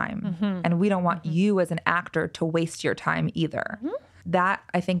our time. And we don't want you as an actor to waste your time either. That,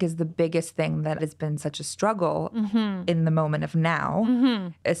 I think, is the biggest thing that has been such a struggle in the moment of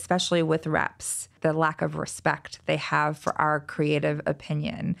now, especially with reps, the lack of respect they have for our creative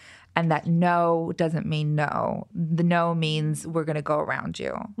opinion. And that no doesn't mean no. The no means we're going to go around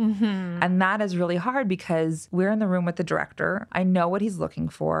you. And that is really hard because we're in the room with the director. I know what he's looking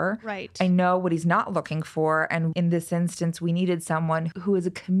for. Right. I know what he's not looking for. And in this instance, we needed someone who is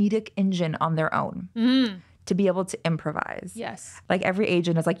a comedic engine on their own. To be able to improvise. Yes. Like, every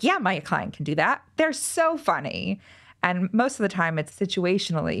agent is like, yeah, my client can do that. They're so funny. And most of the time it's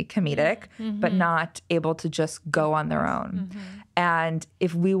situationally comedic, but not able to just go on their own. And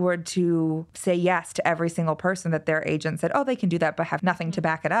if we were to say yes to every single person that their agent said, oh, they can do that, but have nothing to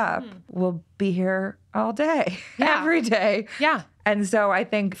back it up, we'll be here all day, every day. Yeah. And so I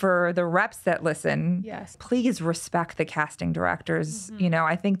think for the reps that listen, Yes. please respect the casting directors. You know,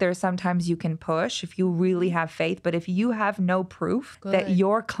 I think there's sometimes you can push if you really have faith, but if you have no proof that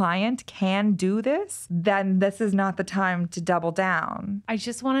your client can do this, then this is not the time to double down. I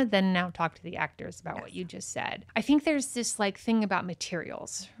just want to then now talk to the actors about what you just said. I think there's this like thing about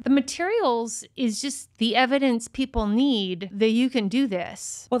materials. The materials is just the evidence people need that you can do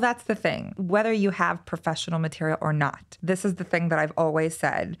this. Well, that's the thing. Whether you have professional material or not, this is the thing that I've always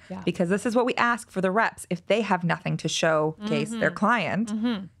said, because this is what we ask for the reps. If they have nothing to showcase their client,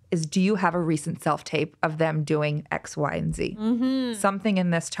 is do you have a recent self-tape of them doing X, Y, and Z? Something in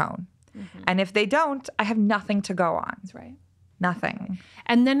this tone. And if they don't, I have nothing to go on. That's right. Nothing.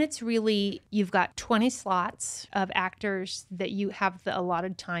 And then it's really, you've got 20 slots of actors that you have the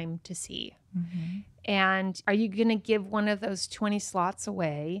allotted time to see. And are you going to give one of those 20 slots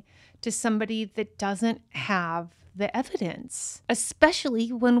away to somebody that doesn't have the evidence,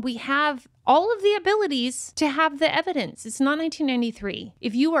 especially when we have all of the abilities to have the evidence? It's not 1993.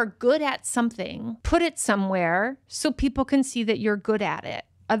 If you are good at something, put it somewhere so people can see that you're good at it.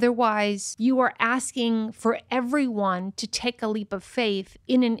 Otherwise, you are asking for everyone to take a leap of faith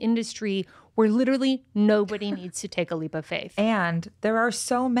in an industry where literally nobody needs to take a leap of faith. And there are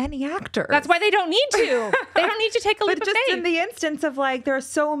so many actors. That's why they don't need to. They don't need to take a leap of faith. But just in the instance of like, there are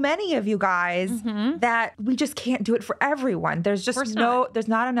so many of you guys that we just can't do it for everyone. There's just there's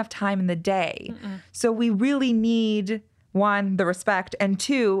not enough time in the day. So we really need, one, the respect, and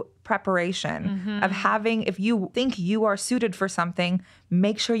two, preparation of having, if you think you are suited for something,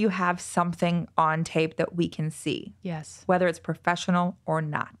 make sure you have something on tape that we can see. Yes. Whether it's professional or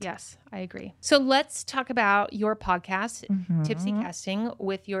not. Yes, I agree. So let's talk about your podcast, Tipsy Casting,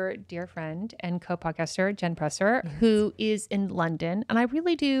 with your dear friend and co-podcaster, Jen Presser, who is in London. And I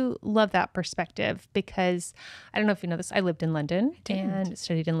really do love that perspective because I don't know if you know this, I lived in London and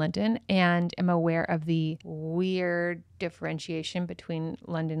studied in London and am aware of the weird differentiation between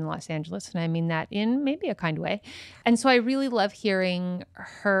London and Los Angeles. And I mean that in maybe a kind way. And so I really love hearing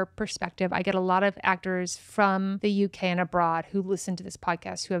her perspective. I get a lot of actors from the UK and abroad who listen to this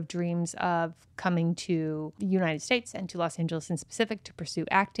podcast who have dreams of coming to the United States and to Los Angeles in specific to pursue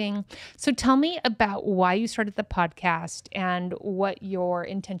acting. So tell me about why you started the podcast and what your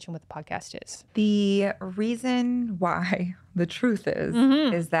intention with the podcast is. The reason why, the truth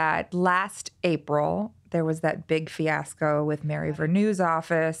is that last April, there was that big fiasco with Mary Verneu's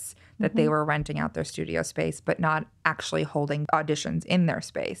office that they were renting out their studio space, but not actually holding auditions in their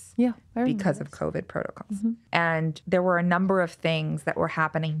space because of COVID protocols. And there were a number of things that were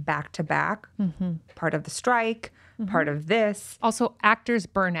happening back to back, part of the strike, part of this. Also, actors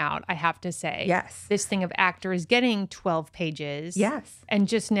burnout, I have to say. Yes. This thing of actors getting 12 pages. Yes. And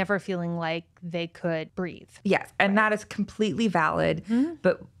just never feeling like they could breathe. Yes. And that is completely valid.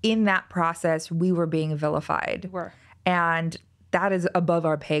 But in that process, we were being vilified. We were. And that is above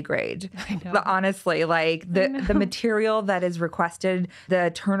our pay grade. I know. But honestly, like the material that is requested, the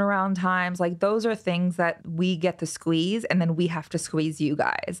turnaround times, like those are things that we get to squeeze and then we have to squeeze you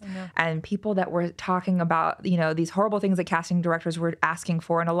guys. And people that were talking about, you know, these horrible things that casting directors were asking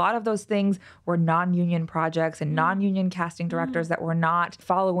for. And a lot of those things were non-union projects and non-union casting directors that were not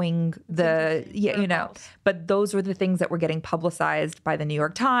following the, you know, but those were the things that were getting publicized by the New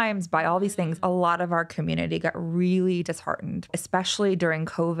York Times, by all these things. A lot of our community got really disheartened. Especially during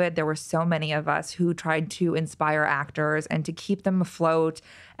COVID, there were so many of us who tried to inspire actors and to keep them afloat.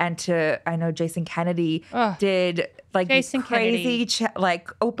 And I know Jason Kennedy did like these crazy like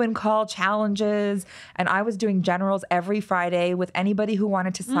open call challenges. And I was doing generals every Friday with anybody who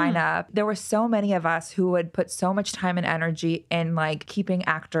wanted to sign up. There were so many of us who would put so much time and energy in like keeping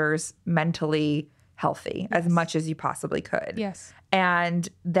actors mentally healthy as much as you possibly could. Yes. And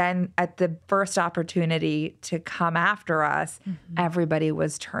then at the first opportunity to come after us, everybody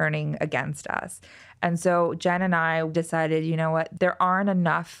was turning against us. And so Jen and I decided, you know what, there aren't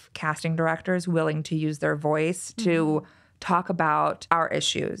enough casting directors willing to use their voice to talk about our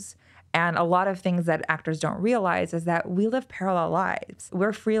issues. And a lot of things that actors don't realize is that we live parallel lives.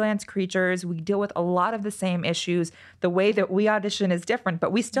 We're freelance creatures. We deal with a lot of the same issues. The way that we audition is different,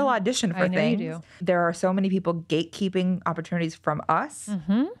 but we still audition for things. You do. There are so many people gatekeeping opportunities from us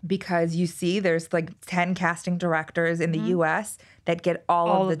because you see there's like 10 casting directors in the U.S. that get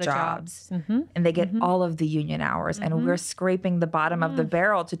all of the jobs. And they get all of the union hours. And we're scraping the bottom of the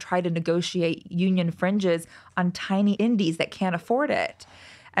barrel to try to negotiate union fringes on tiny indies that can't afford it.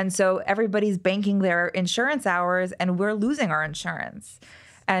 And so everybody's banking their insurance hours and we're losing our insurance.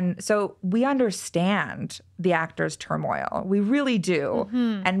 And so we understand the actors' turmoil. We really do.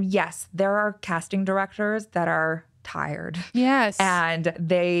 And yes, there are casting directors that are tired. Yes. And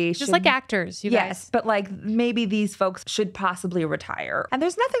they just like actors, you guys. Yes, but like maybe these folks should possibly retire. And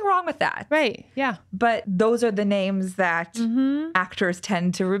there's nothing wrong with that. Right. Yeah. But those are the names that actors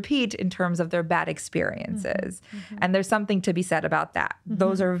tend to repeat in terms of their bad experiences. And there's something to be said about that.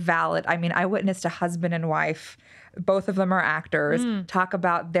 Those are valid. I mean, I witnessed a husband and wife, both of them are actors, talk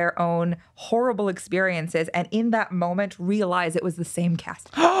about their own horrible experiences and in that moment realize it was the same cast.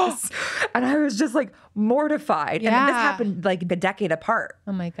 And I was just like mortified. And this happened like a decade apart.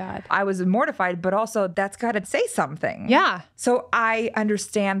 Oh my God. I was mortified, but also that's got to say something. Yeah. So I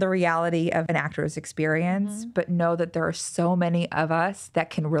understand the reality of an actor's experience, but know that there are so many of us that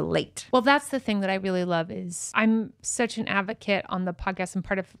can relate. Well, that's the thing that I really love is I'm such an advocate on the podcast, and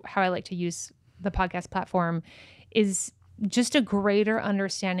part of how I like to use the podcast platform is just a greater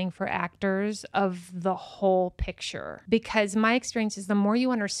understanding for actors of the whole picture. Because my experience is the more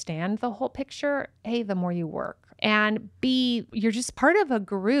you understand the whole picture, A, the more you work. And B, you're just part of a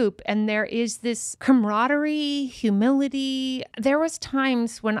group and there is this camaraderie, humility. There was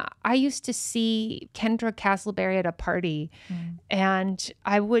times when I used to see Kendra Castleberry at a party and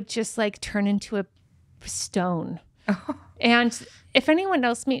I would just like turn into a stone. And if anyone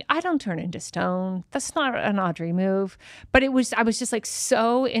knows me, I don't turn into stone. That's not an Audrey move. But I was just like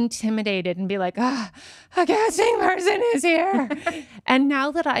so intimidated and be like, a casting person is here. And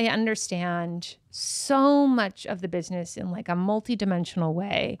now that I understand so much of the business in like a multidimensional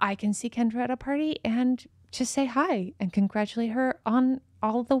way, I can see Kendra at a party and just say hi and congratulate her on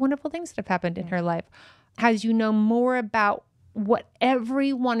all the wonderful things that have happened in her life. As you know more about what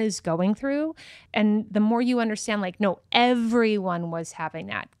everyone is going through. And the more you understand, like, no, everyone was having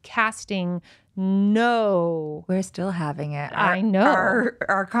that. Casting, no. We're still having it. I know.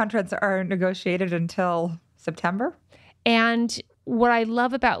 Our contracts are negotiated until September. And what I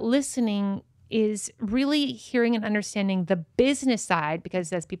love about listening is really hearing and understanding the business side,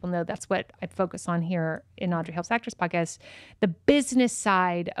 because as people know, that's what I focus on here in Audrey Helps Actors podcast, the business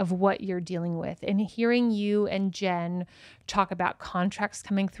side of what you're dealing with, and hearing you and Jen talk about contracts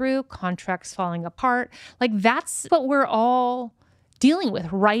coming through, contracts falling apart. Like, that's what we're all dealing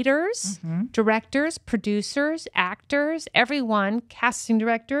with. Writers, directors, producers, actors, everyone, casting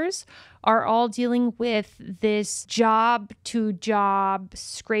directors are all dealing with this job to job,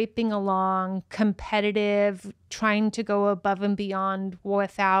 scraping along, competitive, trying to go above and beyond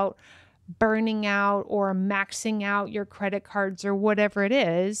without burning out or maxing out your credit cards or whatever it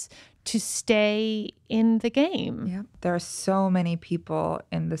is to stay in the game. Yep. There are so many people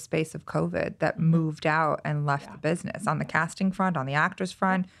in the space of COVID that moved out and left the business on the casting front, on the actors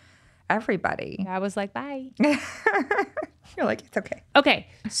front, everybody. I was like, bye. You're like, it's okay. Okay.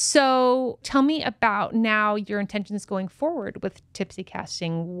 So tell me about now your intentions going forward with Tipsy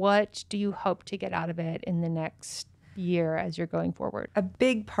Casting. What do you hope to get out of it in the next year as you're going forward? A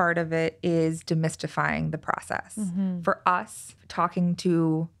big part of it is demystifying the process. For us, talking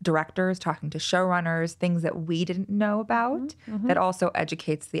to directors, talking to showrunners, things that we didn't know about, that also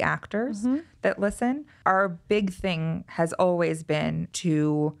educates the actors that listen. Our big thing has always been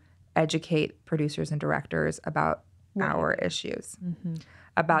to educate producers and directors about our issues.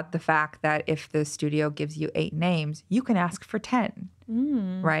 About the fact that if the studio gives you 8 names, you can ask for 10,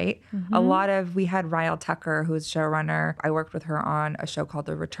 right? We had Ryle Tucker, who's showrunner. I worked with her on a show called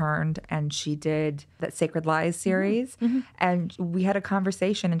The Returned, and she did that Sacred Lies series. And we had a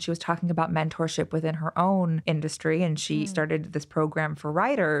conversation, and she was talking about mentorship within her own industry, and she started this program for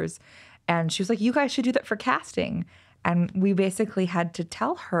writers. And she was like, you guys should do that for casting. And we basically had to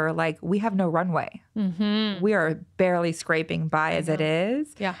tell her, like, we have no runway. We are barely scraping by as it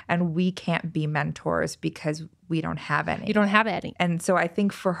is. Yeah. And we can't be mentors because we don't have any. You don't have any. And so I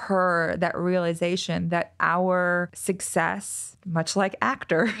think for her, that realization that our success, much like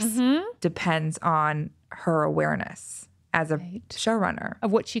actors, depends on her awareness as a showrunner.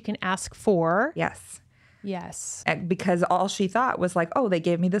 Of what she can ask for. Yes. Yes. Because all she thought was like, oh, they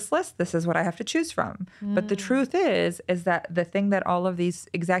gave me this list. This is what I have to choose from. But the truth is that the thing that all of these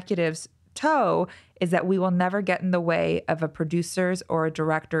executives toe is that we will never get in the way of a producer's or a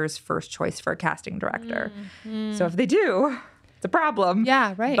director's first choice for a casting director. So if they do, it's a problem.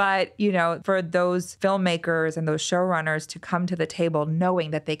 Yeah, right. But, for those filmmakers and those showrunners to come to the table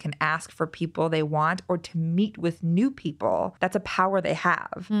knowing that they can ask for people they want or to meet with new people, that's a power they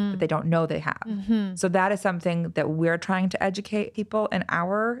have that they don't know they have. So that is something that we're trying to educate people in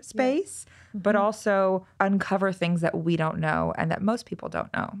our space, but also uncover things that we don't know and that most people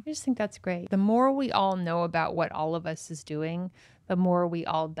don't know. I just think that's great. The more we all know about what all of us is doing, the more we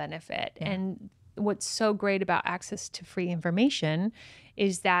all benefit. And what's so great about access to free information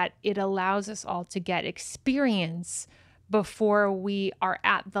is that it allows us all to get experience before we are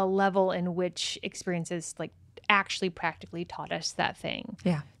at the level in which experiences like actually practically taught us that thing.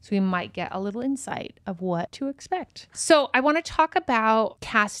 Yeah. So we might get a little insight of what to expect. So I want to talk about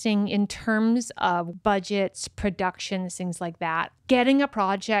casting in terms of budgets, productions, things like that. Getting a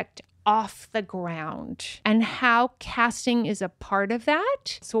project off the ground and how casting is a part of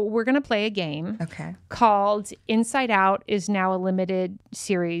that. So we're going to play a game called Inside Out is now a limited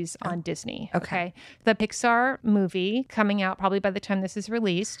series on Disney. Okay. The Pixar movie coming out probably by the time this is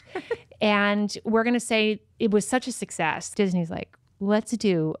released. And we're going to say it was such a success. Disney's like, let's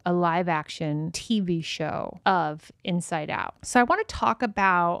do a live action TV show of Inside Out. So I want to talk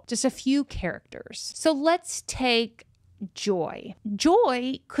about just a few characters. So let's take Joy.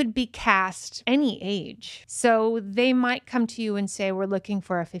 Joy could be cast any age. So they might come to you and say, we're looking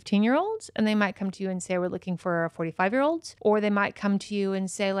for a 15-year-old. And they might come to you and say, we're looking for a 45-year-old. Or they might come to you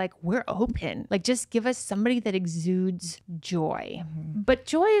and say, like, we're open. Like, just give us somebody that exudes joy. But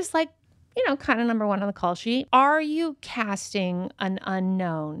Joy is like, kind of number one on the call sheet. Are you casting an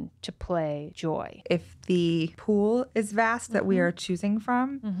unknown to play Joy? If the pool is vast that we are choosing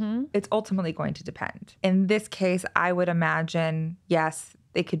from, it's ultimately going to depend. In this case, I would imagine, yes,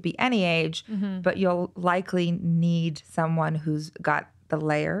 it could be any age, but you'll likely need someone who's got the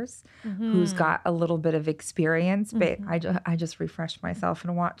layers, who's got a little bit of experience. But I just refreshed myself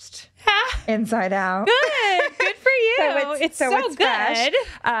and watched Inside Out. Good for you. It's so good. Fresh.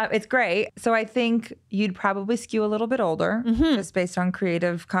 It's great. So I think you'd probably skew a little bit older just based on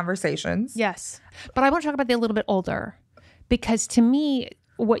creative conversations. Yes. But I want to talk about the a little bit older Because to me,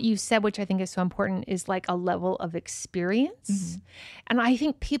 what you said, which I think is so important, is like a level of experience. And I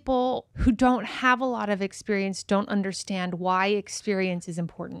think people who don't have a lot of experience don't understand why experience is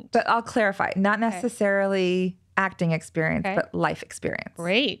important. But I'll clarify, not necessarily acting experience, but life experience.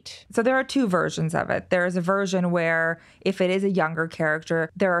 Great. So there are two versions of it. There is a version where if it is a younger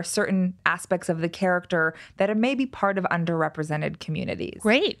character, there are certain aspects of the character that are maybe part of underrepresented communities.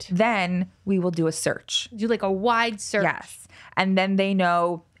 Great. Then we will do a search. Do like a wide search. Yes. And then they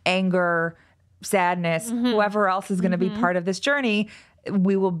know anger, sadness, whoever else is going to be part of this journey.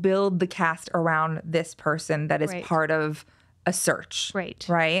 We will build the cast around this person that is part of a search. Right.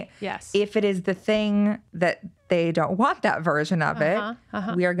 Right? Yes. If it is the thing that they don't want that version of it,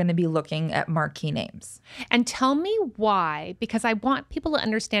 we are going to be looking at marquee names. And tell me why, because I want people to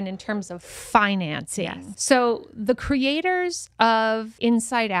understand in terms of financing. Yes. So the creators of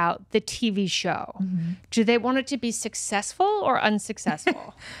Inside Out, the TV show, do they want it to be successful or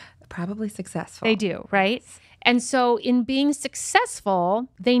unsuccessful? Probably successful. They do, right? And so in being successful,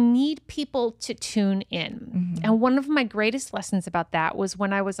 they need people to tune in. And one of my greatest lessons about that was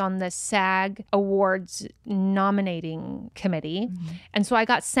when I was on the SAG Awards nominating committee. And so I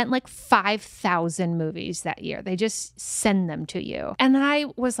got sent like 5,000 movies that year. They just send them to you. And I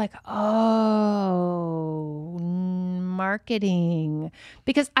was like, oh, marketing.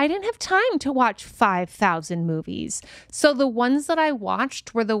 Because I didn't have time to watch 5,000 movies. So the ones that I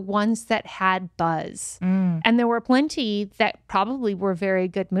watched were the ones that had buzz. And there were plenty that probably were very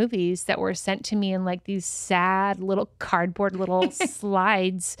good movies that were sent to me in like these sad little cardboard little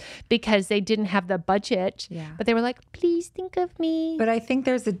slides because they didn't have the budget. But they were like, please think of me. But I think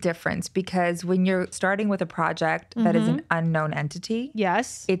there's a difference because when you're starting with a project that is an unknown entity,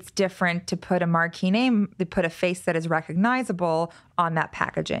 it's different to put a marquee name, to put a face that is recognizable on that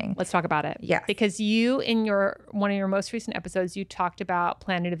packaging. Let's talk about it. Yes. Because you, in one of your most recent episodes, you talked about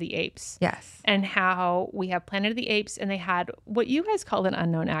Planet of the Apes. Yes. And how we have Planet of the Apes and they had what you guys called an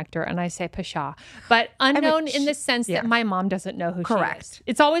unknown actor. And I say Pasha. But unknown in the sense that my mom doesn't know who she is.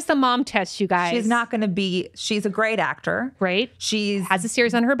 It's always the mom test, you guys. She's not going to be, she's a great actor. Great. She's has a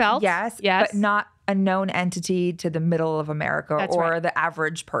series on her belt. Yes. But not a known entity to the middle of America or the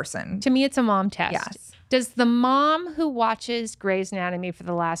average person. To me, it's a mom test. Yes. Does the mom who watches Grey's Anatomy for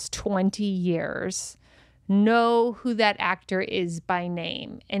the last 20 years know who that actor is by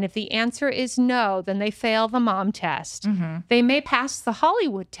name? And if the answer is no, then they fail the mom test. They may pass the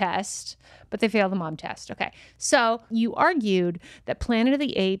Hollywood test, but they fail the mom test. Okay. So you argued that Planet of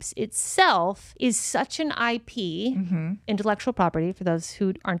the Apes itself is such an IP, intellectual property, for those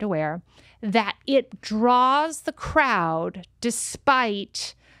who aren't aware, that it draws the crowd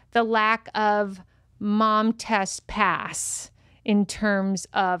despite the lack of mom test pass in terms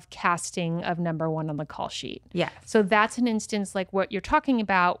of casting of number one on the call sheet. Yes. So that's an instance like what you're talking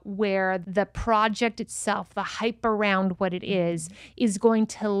about where the project itself, the hype around what it is going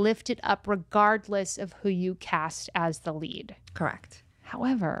to lift it up regardless of who you cast as the lead. Correct.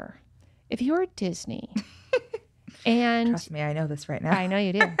 However, if you're Disney and... Trust me, I know this right now. I know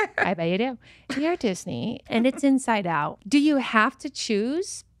you do. I bet you do. If you're Disney and it's Inside Out, do you have to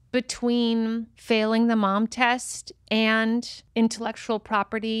choose between failing the mom test and intellectual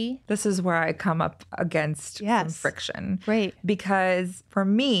property? This is where I come up against some friction. Right. Because for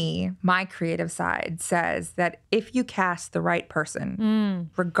me, my creative side says that if you cast the right person,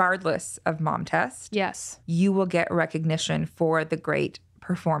 regardless of mom test, you will get recognition for the great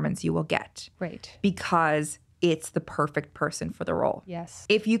performance you will get. Right. Because it's the perfect person for the role. Yes.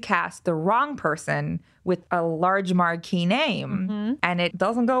 If you cast the wrong person with a large marquee name and it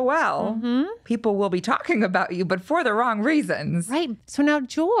doesn't go well, people will be talking about you, but for the wrong reasons. Right. So now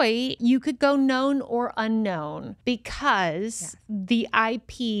Joy, you could go known or unknown because the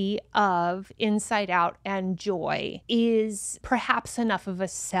IP of Inside Out and Joy is perhaps enough of a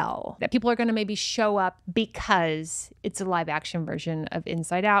sell that people are going to maybe show up because it's a live action version of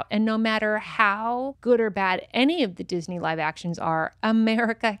Inside Out. And no matter how good or bad any of the Disney live actions are,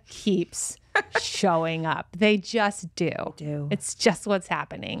 America keeps showing up. They just do. It's just what's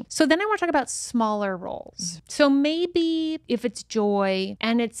happening. So then I want to talk about smaller roles. So maybe if it's Joy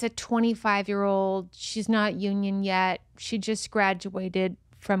and it's a 25-year-old, she's not union yet, she just graduated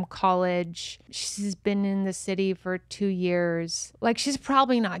from college. She's been in the city for 2 years. Like, she's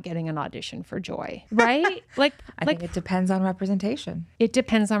probably not getting an audition for Joy, right? I think it depends on representation. It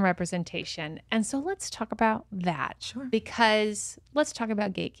depends on representation. And so let's talk about that. Sure. Because let's talk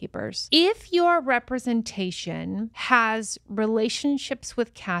about gatekeepers. If your representation has relationships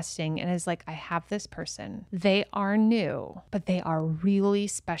with casting and is like, I have this person, they are new, but they are really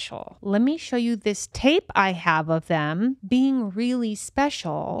special. Let me show you this tape I have of them being really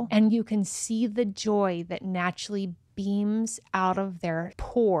special, and you can see the joy that naturally beams out of their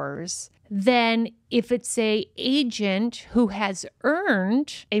pores. Then if it's a agent who has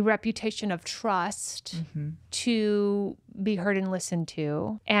earned a reputation of trust to be heard and listened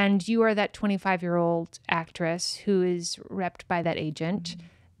to, and you are that 25-year-old actress who is repped by that agent,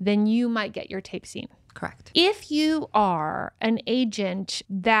 then you might get your tape seen. Correct. If you are an agent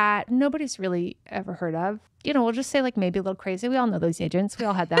that nobody's really ever heard of, we'll just say like maybe a little crazy. We all know those agents. We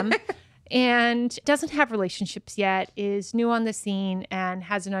all had them. And doesn't have relationships yet, is new on the scene and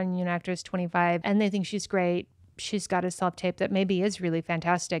has an unknown actress, 25, and they think she's great. She's got a self-tape that maybe is really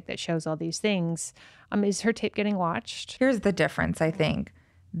fantastic that shows all these things. Is her tape getting watched? Here's the difference, I think.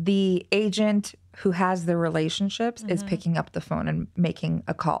 The agent who has the relationships is picking up the phone and making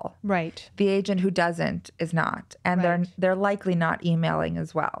a call. Right. The agent who doesn't is not. And they're likely not emailing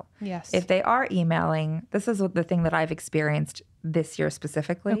as well. Yes. If they are emailing, this is the thing that I've experienced this year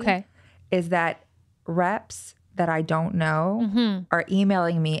specifically. Okay. Is that reps that I don't know are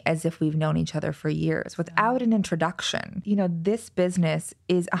emailing me as if we've known each other for years without an introduction. This business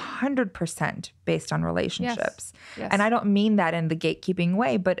is 100% based on relationships. Yes. And I don't mean that in the gatekeeping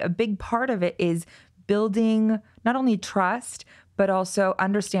way, but a big part of it is building not only trust, but also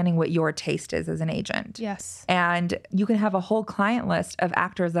understanding what your taste is as an agent. Yes. And you can have a whole client list of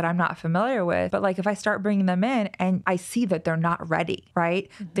actors that I'm not familiar with, but like if I start bringing them in and I see that they're not ready,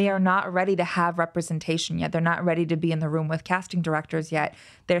 right? They are not ready to have representation yet. They're not ready to be in the room with casting directors yet.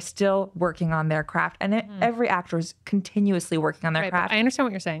 They're still working on their craft. And every actor is continuously working on their craft. I understand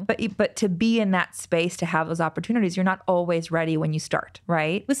what you're saying. But to be in that space, to have those opportunities, you're not always ready when you start,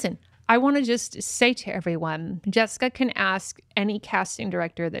 right? Listen, I want to just say to everyone, Jessica can ask any casting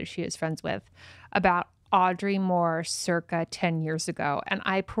director that she is friends with about Audrey Moore circa 10 years ago. And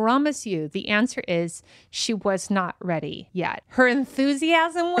I promise you, the answer is she was not ready yet. Her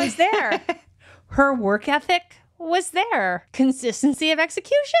enthusiasm was there. Her work ethic was there. Consistency of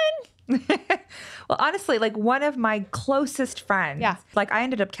execution. Well, honestly, like one of my closest friends, like I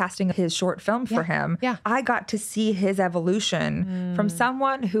ended up casting his short film for him. Yeah. I got to see his evolution from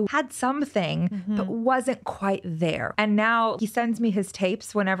someone who had something but wasn't quite there. And now he sends me his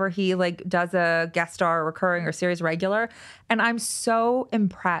tapes whenever he like does a guest star, recurring or series regular. And I'm so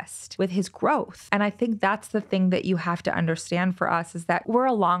impressed with his growth. And I think that's the thing that you have to understand for us is that we're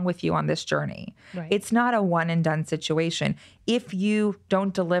along with you on this journey. Right. It's not a one and done situation. If you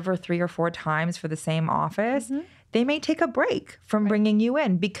don't deliver 3 or 4 times for the same office, they may take a break from bringing you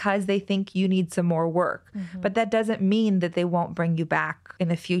in because they think you need some more work. But that doesn't mean that they won't bring you back in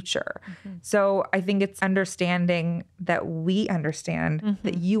the future. So I think it's understanding that we understand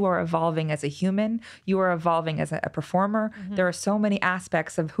that you are evolving as a human, you are evolving as a performer. There are so many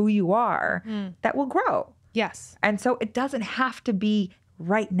aspects of who you are that will grow. Yes. And so it doesn't have to be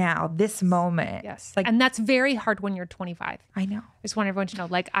right now, this moment. Yes. Like, and that's very hard when you're 25. I know. I just want everyone to know,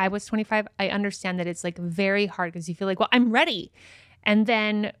 like I was 25, I understand that it's like very hard because you feel like, well, I'm ready. And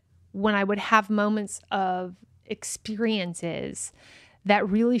then when I would have moments of experiences that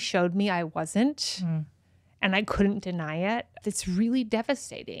really showed me I wasn't, and I couldn't deny it, it's really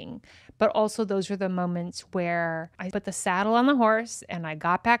devastating. But also those are the moments where I put the saddle on the horse and I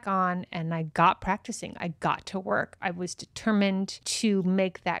got back on and I got practicing. I got to work. I was determined to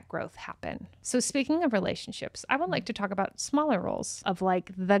make that growth happen. So speaking of relationships, I would like to talk about smaller roles of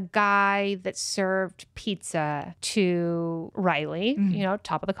like the guy that served pizza to Riley,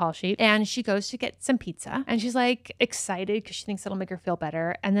 top of the call sheet. And she goes to get some pizza and she's like excited because she thinks it'll make her feel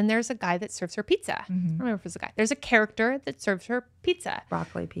better. And then there's a guy that serves her pizza. I don't remember if it was a guy. There's a character that serves her pizza.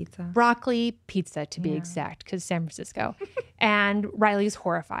 Broccoli pizza. Broccoli pizza, to be exact, because San Francisco. And Riley's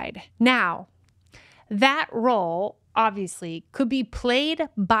horrified. Now, that role obviously could be played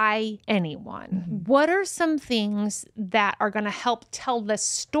by anyone. What are some things that are going to help tell the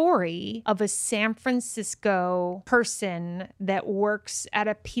story of a San Francisco person that works at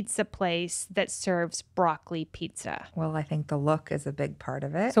a pizza place that serves broccoli pizza? Well, I think the look is a big part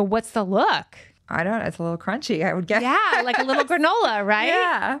of it. So what's the look? I don't know. It's a little crunchy, I would guess. Yeah, like a little granola, right?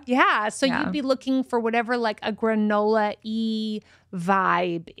 Yeah. Yeah. So you'd be looking for whatever like a granola-y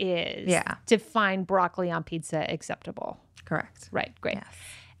vibe is to find broccoli on pizza acceptable. Correct. Right. Great. Yes.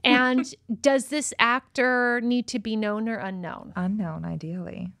 And does this actor need to be known or unknown? Unknown,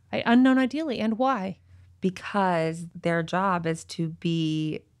 ideally. Unknown, ideally. And why? Because their job is to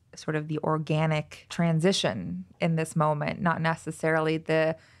be sort of the organic transition in this moment, not necessarily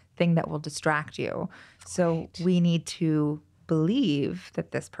the thing that will distract you. So we need to believe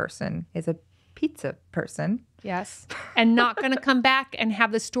that this person is a pizza person. Yes. And not going to come back and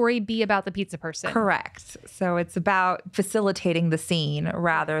have the story be about the pizza person. Correct. So it's about facilitating the scene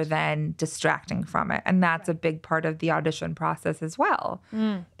rather than distracting from it. And that's a big part of the audition process as well.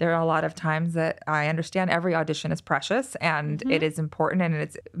 There are a lot of times that I understand every audition is precious and it is important, and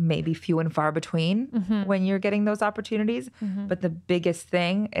it's maybe few and far between when you're getting those opportunities. But the biggest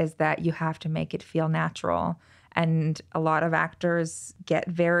thing is that you have to make it feel natural. And a lot of actors get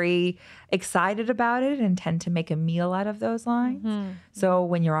very excited about it and tend to make a meal out of those lines. So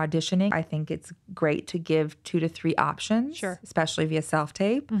when you're auditioning, I think it's great to give 2 to 3 options, especially via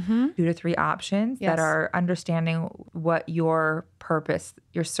self-tape, 2 to 3 options that are understanding what your purpose,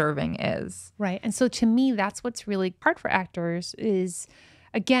 your serving is. Right. And so to me, that's what's really hard for actors is,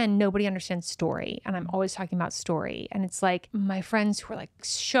 again, nobody understands story. And I'm always talking about story. And it's like my friends who are like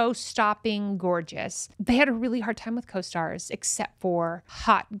show-stopping gorgeous, they had a really hard time with co-stars except for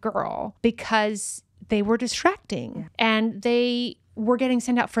Hot Girl because they were distracting. And they were getting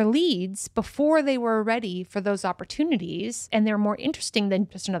sent out for leads before they were ready for those opportunities. And they're more interesting than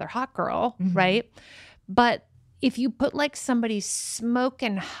just another hot girl, right? But if you put like somebody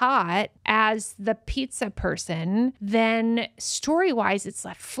smoking hot as the pizza person, then story-wise, it's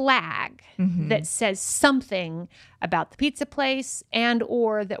a flag that says something about the pizza place and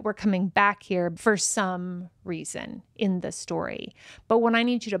or that we're coming back here for some reason in the story. But when I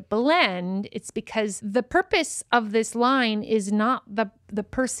need you to blend, it's because the purpose of this line is not the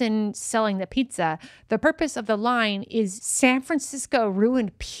person selling the pizza. The purpose of the line is San Francisco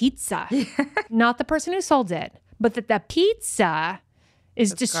ruined pizza, not the person who sold it. But that the pizza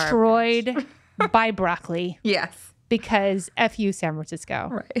is destroyed by broccoli. Yes. Because F you, San Francisco.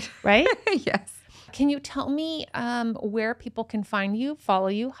 Right. Right? Yes. Can you tell me where people can find you, follow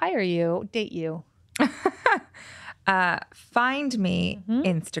you, hire you, date you? Find me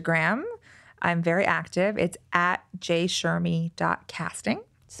Instagram. I'm very active. It's at jshermy.casting.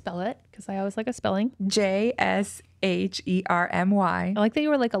 Spell it, because I always like a spelling. JSHERMY. I like that you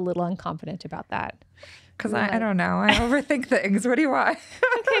were like a little unconfident about that. Because I don't know. I overthink things. What do you want?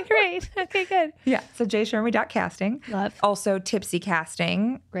 Okay, great. Okay, good. Yeah. So jshermy.casting. Love. Also Tipsy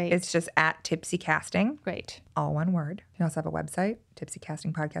Casting. Great. It's just at Tipsy Casting. Great. All one word. You also have a website,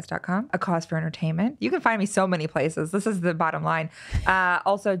 tipsycastingpodcast.com. A Cause for Entertainment. You can find me so many places. This is the bottom line.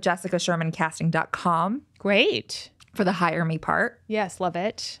 Also jessicashermancasting.com. Great. For the hire me part. Yes, love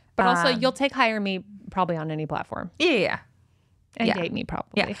it. But also you'll take hire me probably on any platform. Yeah. And date me probably.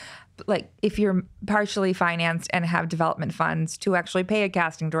 Yeah. Like if you're partially financed and have development funds to actually pay a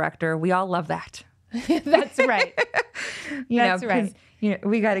casting director, we all love that. That's right. That's right. You know,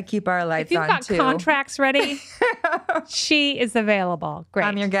 we got to keep our lights on If you've got contracts ready, she is available. Great.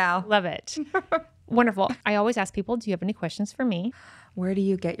 I'm your gal. Love it. Wonderful. I always ask people, do you have any questions for me? Where do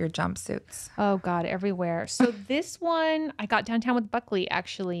you get your jumpsuits? Oh, God, everywhere. So this one, I got downtown with Buckley,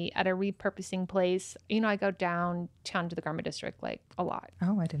 actually, at a repurposing place. You know, I go downtown to the garment district, like, a lot.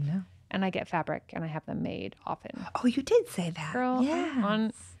 Oh, I didn't know. And I get fabric, and I have them made often. Oh, you did say that. Girl, yeah.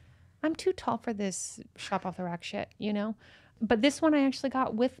 I'm too tall for this shop off the rack shit, you know? But this one I actually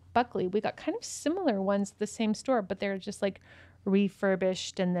got with Buckley. We got kind of similar ones at the same store, but they're just like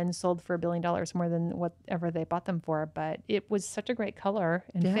refurbished and then sold for $1 billion more than whatever they bought them for. But it was such a great color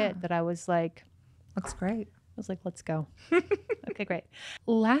and fit that I was like, looks great. I was like, let's go. Okay, great.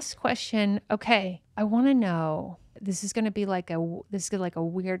 Last question. Okay, I want to know. This is going to be like a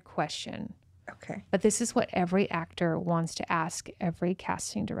weird question. Okay. But this is what every actor wants to ask every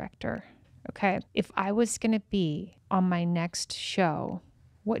casting director. Okay. If I was going to be on my next show,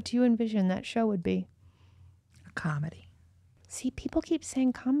 what do you envision that show would be? A comedy. See, people keep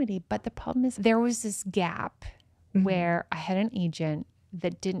saying comedy, but the problem is there was this gap where I had an agent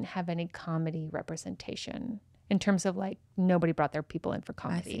that didn't have any comedy representation in terms of like nobody brought their people in for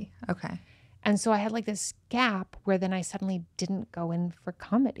comedy. I see. Okay. And so I had like this gap where then I suddenly didn't go in for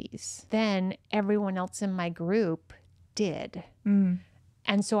comedies. Then everyone else in my group did.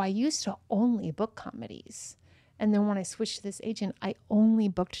 And so I used to only book comedies. And then when I switched to this agent, I only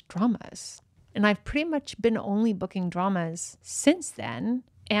booked dramas. And I've pretty much been only booking dramas since then.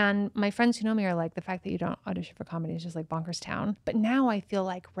 And my friends who know me are like, the fact that you don't audition for comedy is just like bonkers town. But now I feel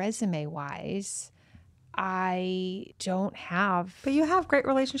like resume-wise, I don't have... But you have great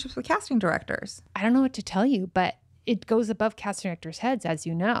relationships with casting directors. I don't know what to tell you, but it goes above casting directors' heads, as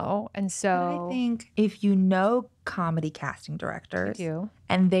you know. And so But I think if you know comedy casting directors I do.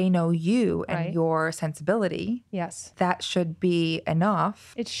 and they know you and Right. your sensibility, Yes. that should be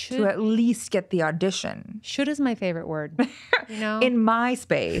enough It should. to at least get the audition. Should is my favorite word. You know? In my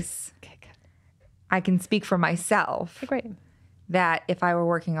space, Okay, good. I can speak for myself Okay, great. that if I were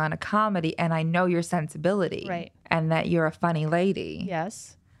working on a comedy and I know your sensibility Right. and that you're a funny lady,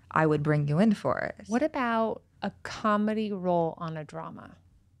 Yes. I would bring you in for it. What about a comedy role on a drama?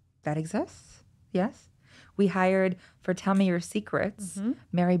 That exists. Yes. We hired for Tell Me Your Secrets, Mm-hmm.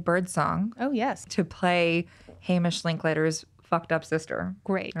 Mary Birdsong, Oh, yes. to play Hamish Linklater's fucked up sister.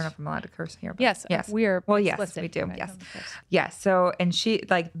 Great. I don't know if I'm allowed to curse here. But Yes. Yes. We're Well, yes, explicit. we do. Right, Yes. of course. Yes. So, and she,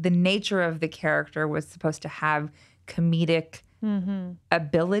 like, the nature of the character was supposed to have comedic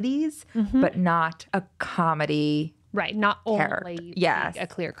abilities, but not a comedy. Right. Not Character. only Yes. a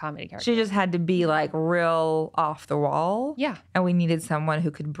clear comedy character. She just had to be like real off the wall. Yeah. And we needed someone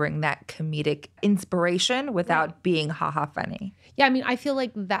who could bring that comedic inspiration without being haha funny. Yeah, I mean, I feel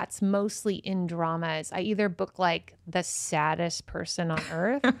like that's mostly in dramas. I either book like the saddest person on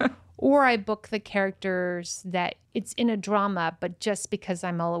earth or I book the characters that it's in a drama, but just because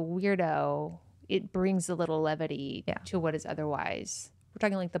I'm a weirdo, it brings a little levity to what is otherwise. We're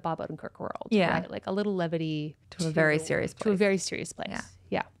talking like the Bob Odenkirk world. Yeah. Right? Like a little levity To a very serious To a place. very serious place. Yeah.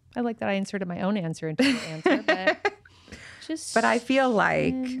 Yeah. I like that I inserted my own answer into the answer, but just. But I feel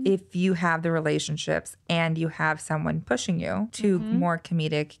like if you have the relationships and you have someone pushing you to more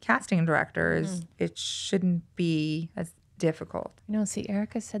comedic casting directors, it shouldn't be as difficult. You know, see,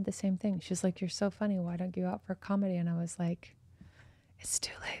 Erica said the same thing. She's like, "You're so funny. Why don't you go out for comedy?" And I was like, "It's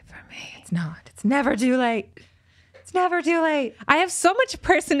too late for me." It's not. It's never too late. It's never too late. I have so much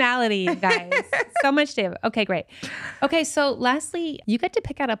personality, you guys. So much, Dave. Okay, great. Okay, so lastly, you get to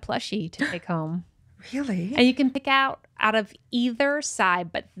pick out a plushie to take home. Really? And you can pick out of either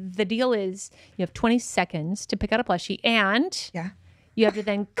side, but the deal is you have 20 seconds to pick out a plushie, and Yeah. you have to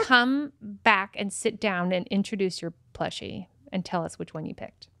then come back and sit down and introduce your plushie and tell us which one you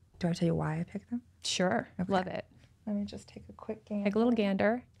picked. Do I tell you why I picked them? Sure. Love it. Let me just take a quick game. Take a little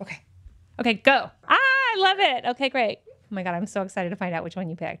gander. Okay. Okay, go. I love it. Okay, great. Oh my God, I'm so excited to find out which one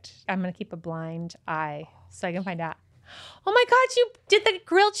you picked. I'm going to keep a blind eye so I can find out. Oh my God, you did the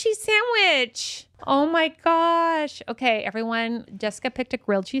grilled cheese sandwich. Oh my gosh. Okay, everyone, Jessica picked a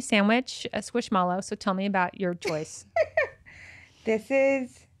grilled cheese sandwich, a squishmallow. So tell me about your choice. This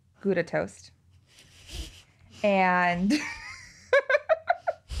is Gouda toast. And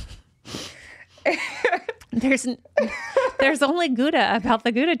There's only Gouda about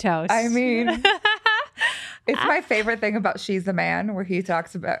the Gouda toast. I mean, it's my favorite thing about She's the Man, where he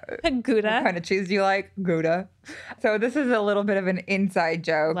talks about Gouda. what kind of cheese do you like? Gouda. So this is a little bit of an inside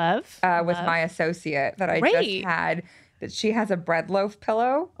joke Love. with Love. my associate that I Great. just had. That she has a bread loaf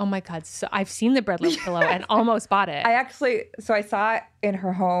pillow. Oh my God. So I've seen the bread loaf pillow and almost bought it. So I saw it in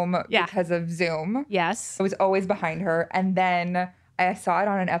her home Yeah. because of Zoom. Yes. It was always behind her. And then I saw it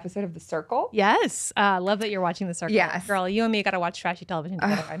on an episode of The Circle. Yes. Love that you're watching The Circle. Yes. Girl, you and me got to watch trashy television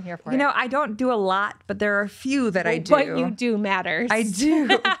together. I'm here for it. You know, I don't do a lot, but there are a few that I do. What you do matters. I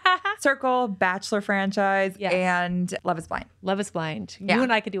do. Circle, Bachelor franchise, Yes. and Love is Blind. Love is Blind. Yeah. You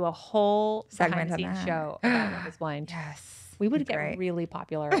and I could do a whole Segment behind the on scenes that. show about Love is Blind. Yes. We would It'd be get great. really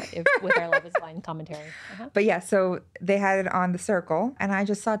popular with our Love is Blind commentary. Uh-huh. But yeah, so they had it on The Circle, and I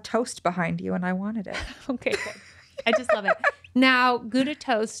just saw toast behind you, and I wanted it. Okay, good. I just love it. Now, Gouda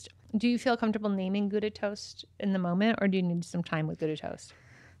toast. Do you feel comfortable naming Gouda toast in the moment, or do you need some time with Gouda toast?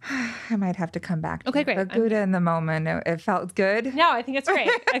 I might have to come back. Okay, it. great. But Gouda in the moment, it felt good. No, I think it's great.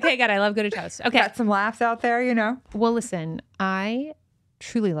 Okay, good. I love Gouda toast. Okay. Got some laughs out there, you know. Well, listen, I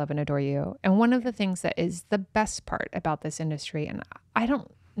truly love and adore you. And one of the things that is the best part about this industry, and I don't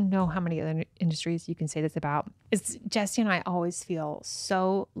know how many other industries you can say this about, is Jesse and I always feel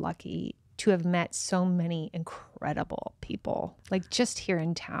so lucky to have met so many incredible people, like just here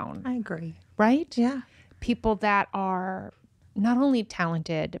in town, I agree. right? Yeah. People that are not only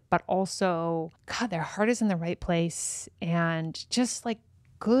talented, but also, God, their heart is in the right place and just like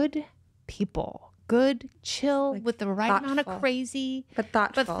good people. Good, chill, Like with the right amount of thoughtful. crazy, But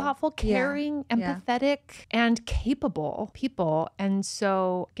thoughtful. but thoughtful, Yeah. caring, Yeah. empathetic, and capable people. And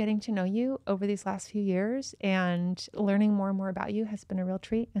so getting to know you over these last few years and learning more and more about you has been a real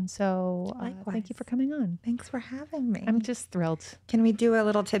treat. And so thank you Likewise. for coming on. Thanks for having me. I'm just thrilled. Can we do a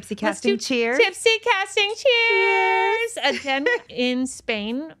little tipsy Let's casting do cheers? Tipsy casting cheers. Again, in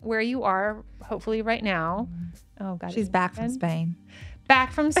Spain, where you are, hopefully right now. Oh, God. She's back from Spain.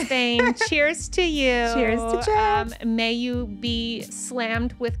 Back from Spain. Cheers to you. Cheers to Jess. May you be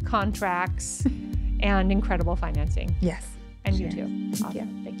slammed with contracts and incredible financing. Yes. And you too.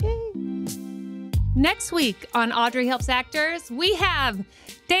 Awesome. Thank you. Next week on Audrey Helps Actors, we have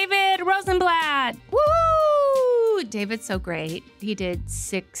David Rosenblatt. Woo! David's so great. He did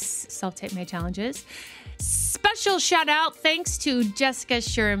 6 self-tape made challenges. Special shout out thanks to Jessica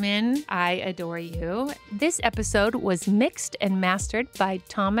Sherman. I adore you. This episode was mixed and mastered by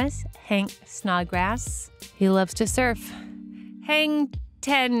Thomas Snodgrass. He loves to surf. Hang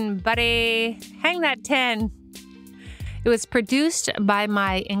 10, buddy. Hang that 10. It was produced by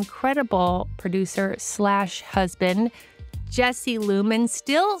my incredible producer / husband, Jesse Lumen,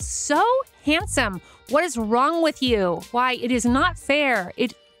 still so handsome. What is wrong with you? Why, it is not fair.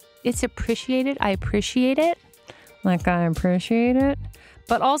 It's appreciated. I appreciate it. Like I appreciate it.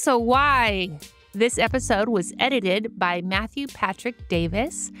 But also why? This episode was edited by Matthew Patrick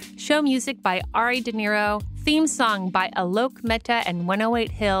Davis. Show music by Ari De Niro. Theme song by Aalok Mehta and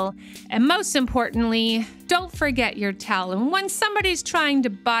 108 Hill. And most importantly, don't forget your towel. And when somebody's trying to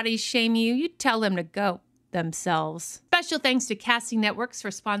body shame you, you tell them to go themselves. Special thanks to Casting Networks for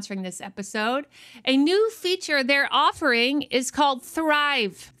sponsoring this episode. A new feature they're offering is called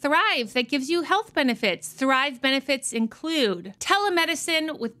Thrive. Thrive, that gives you health benefits. Thrive benefits include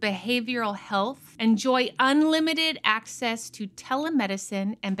telemedicine with behavioral health. Enjoy unlimited access to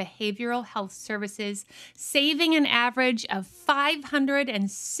telemedicine and behavioral health services, saving an average of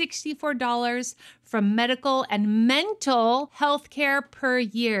 $564 from medical and mental health care per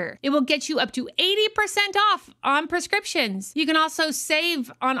year. It will get you up to 80% off on prescriptions. You can also save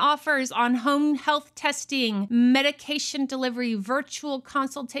on offers on home health testing, medication delivery, virtual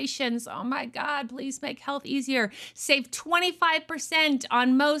consultations. Oh my God, please make health easier. Save 25%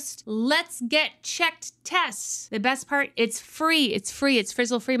 on most Let's Get Checked tests. The best part, it's free. It's free. It's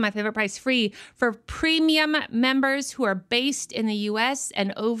frizzle-free, my favorite price, free for premium members who are based in the US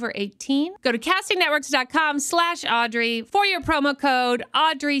and over 18. Go to castingnetworks.com/Audrey for your promo code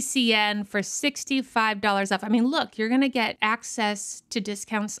AudreyCN for $65 off. I mean, look, you're going to get access to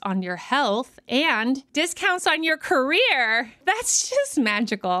discounts on your health and discounts on your career. That's just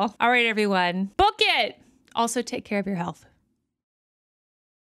magical. All right, everyone, book it. Also, take care of your health.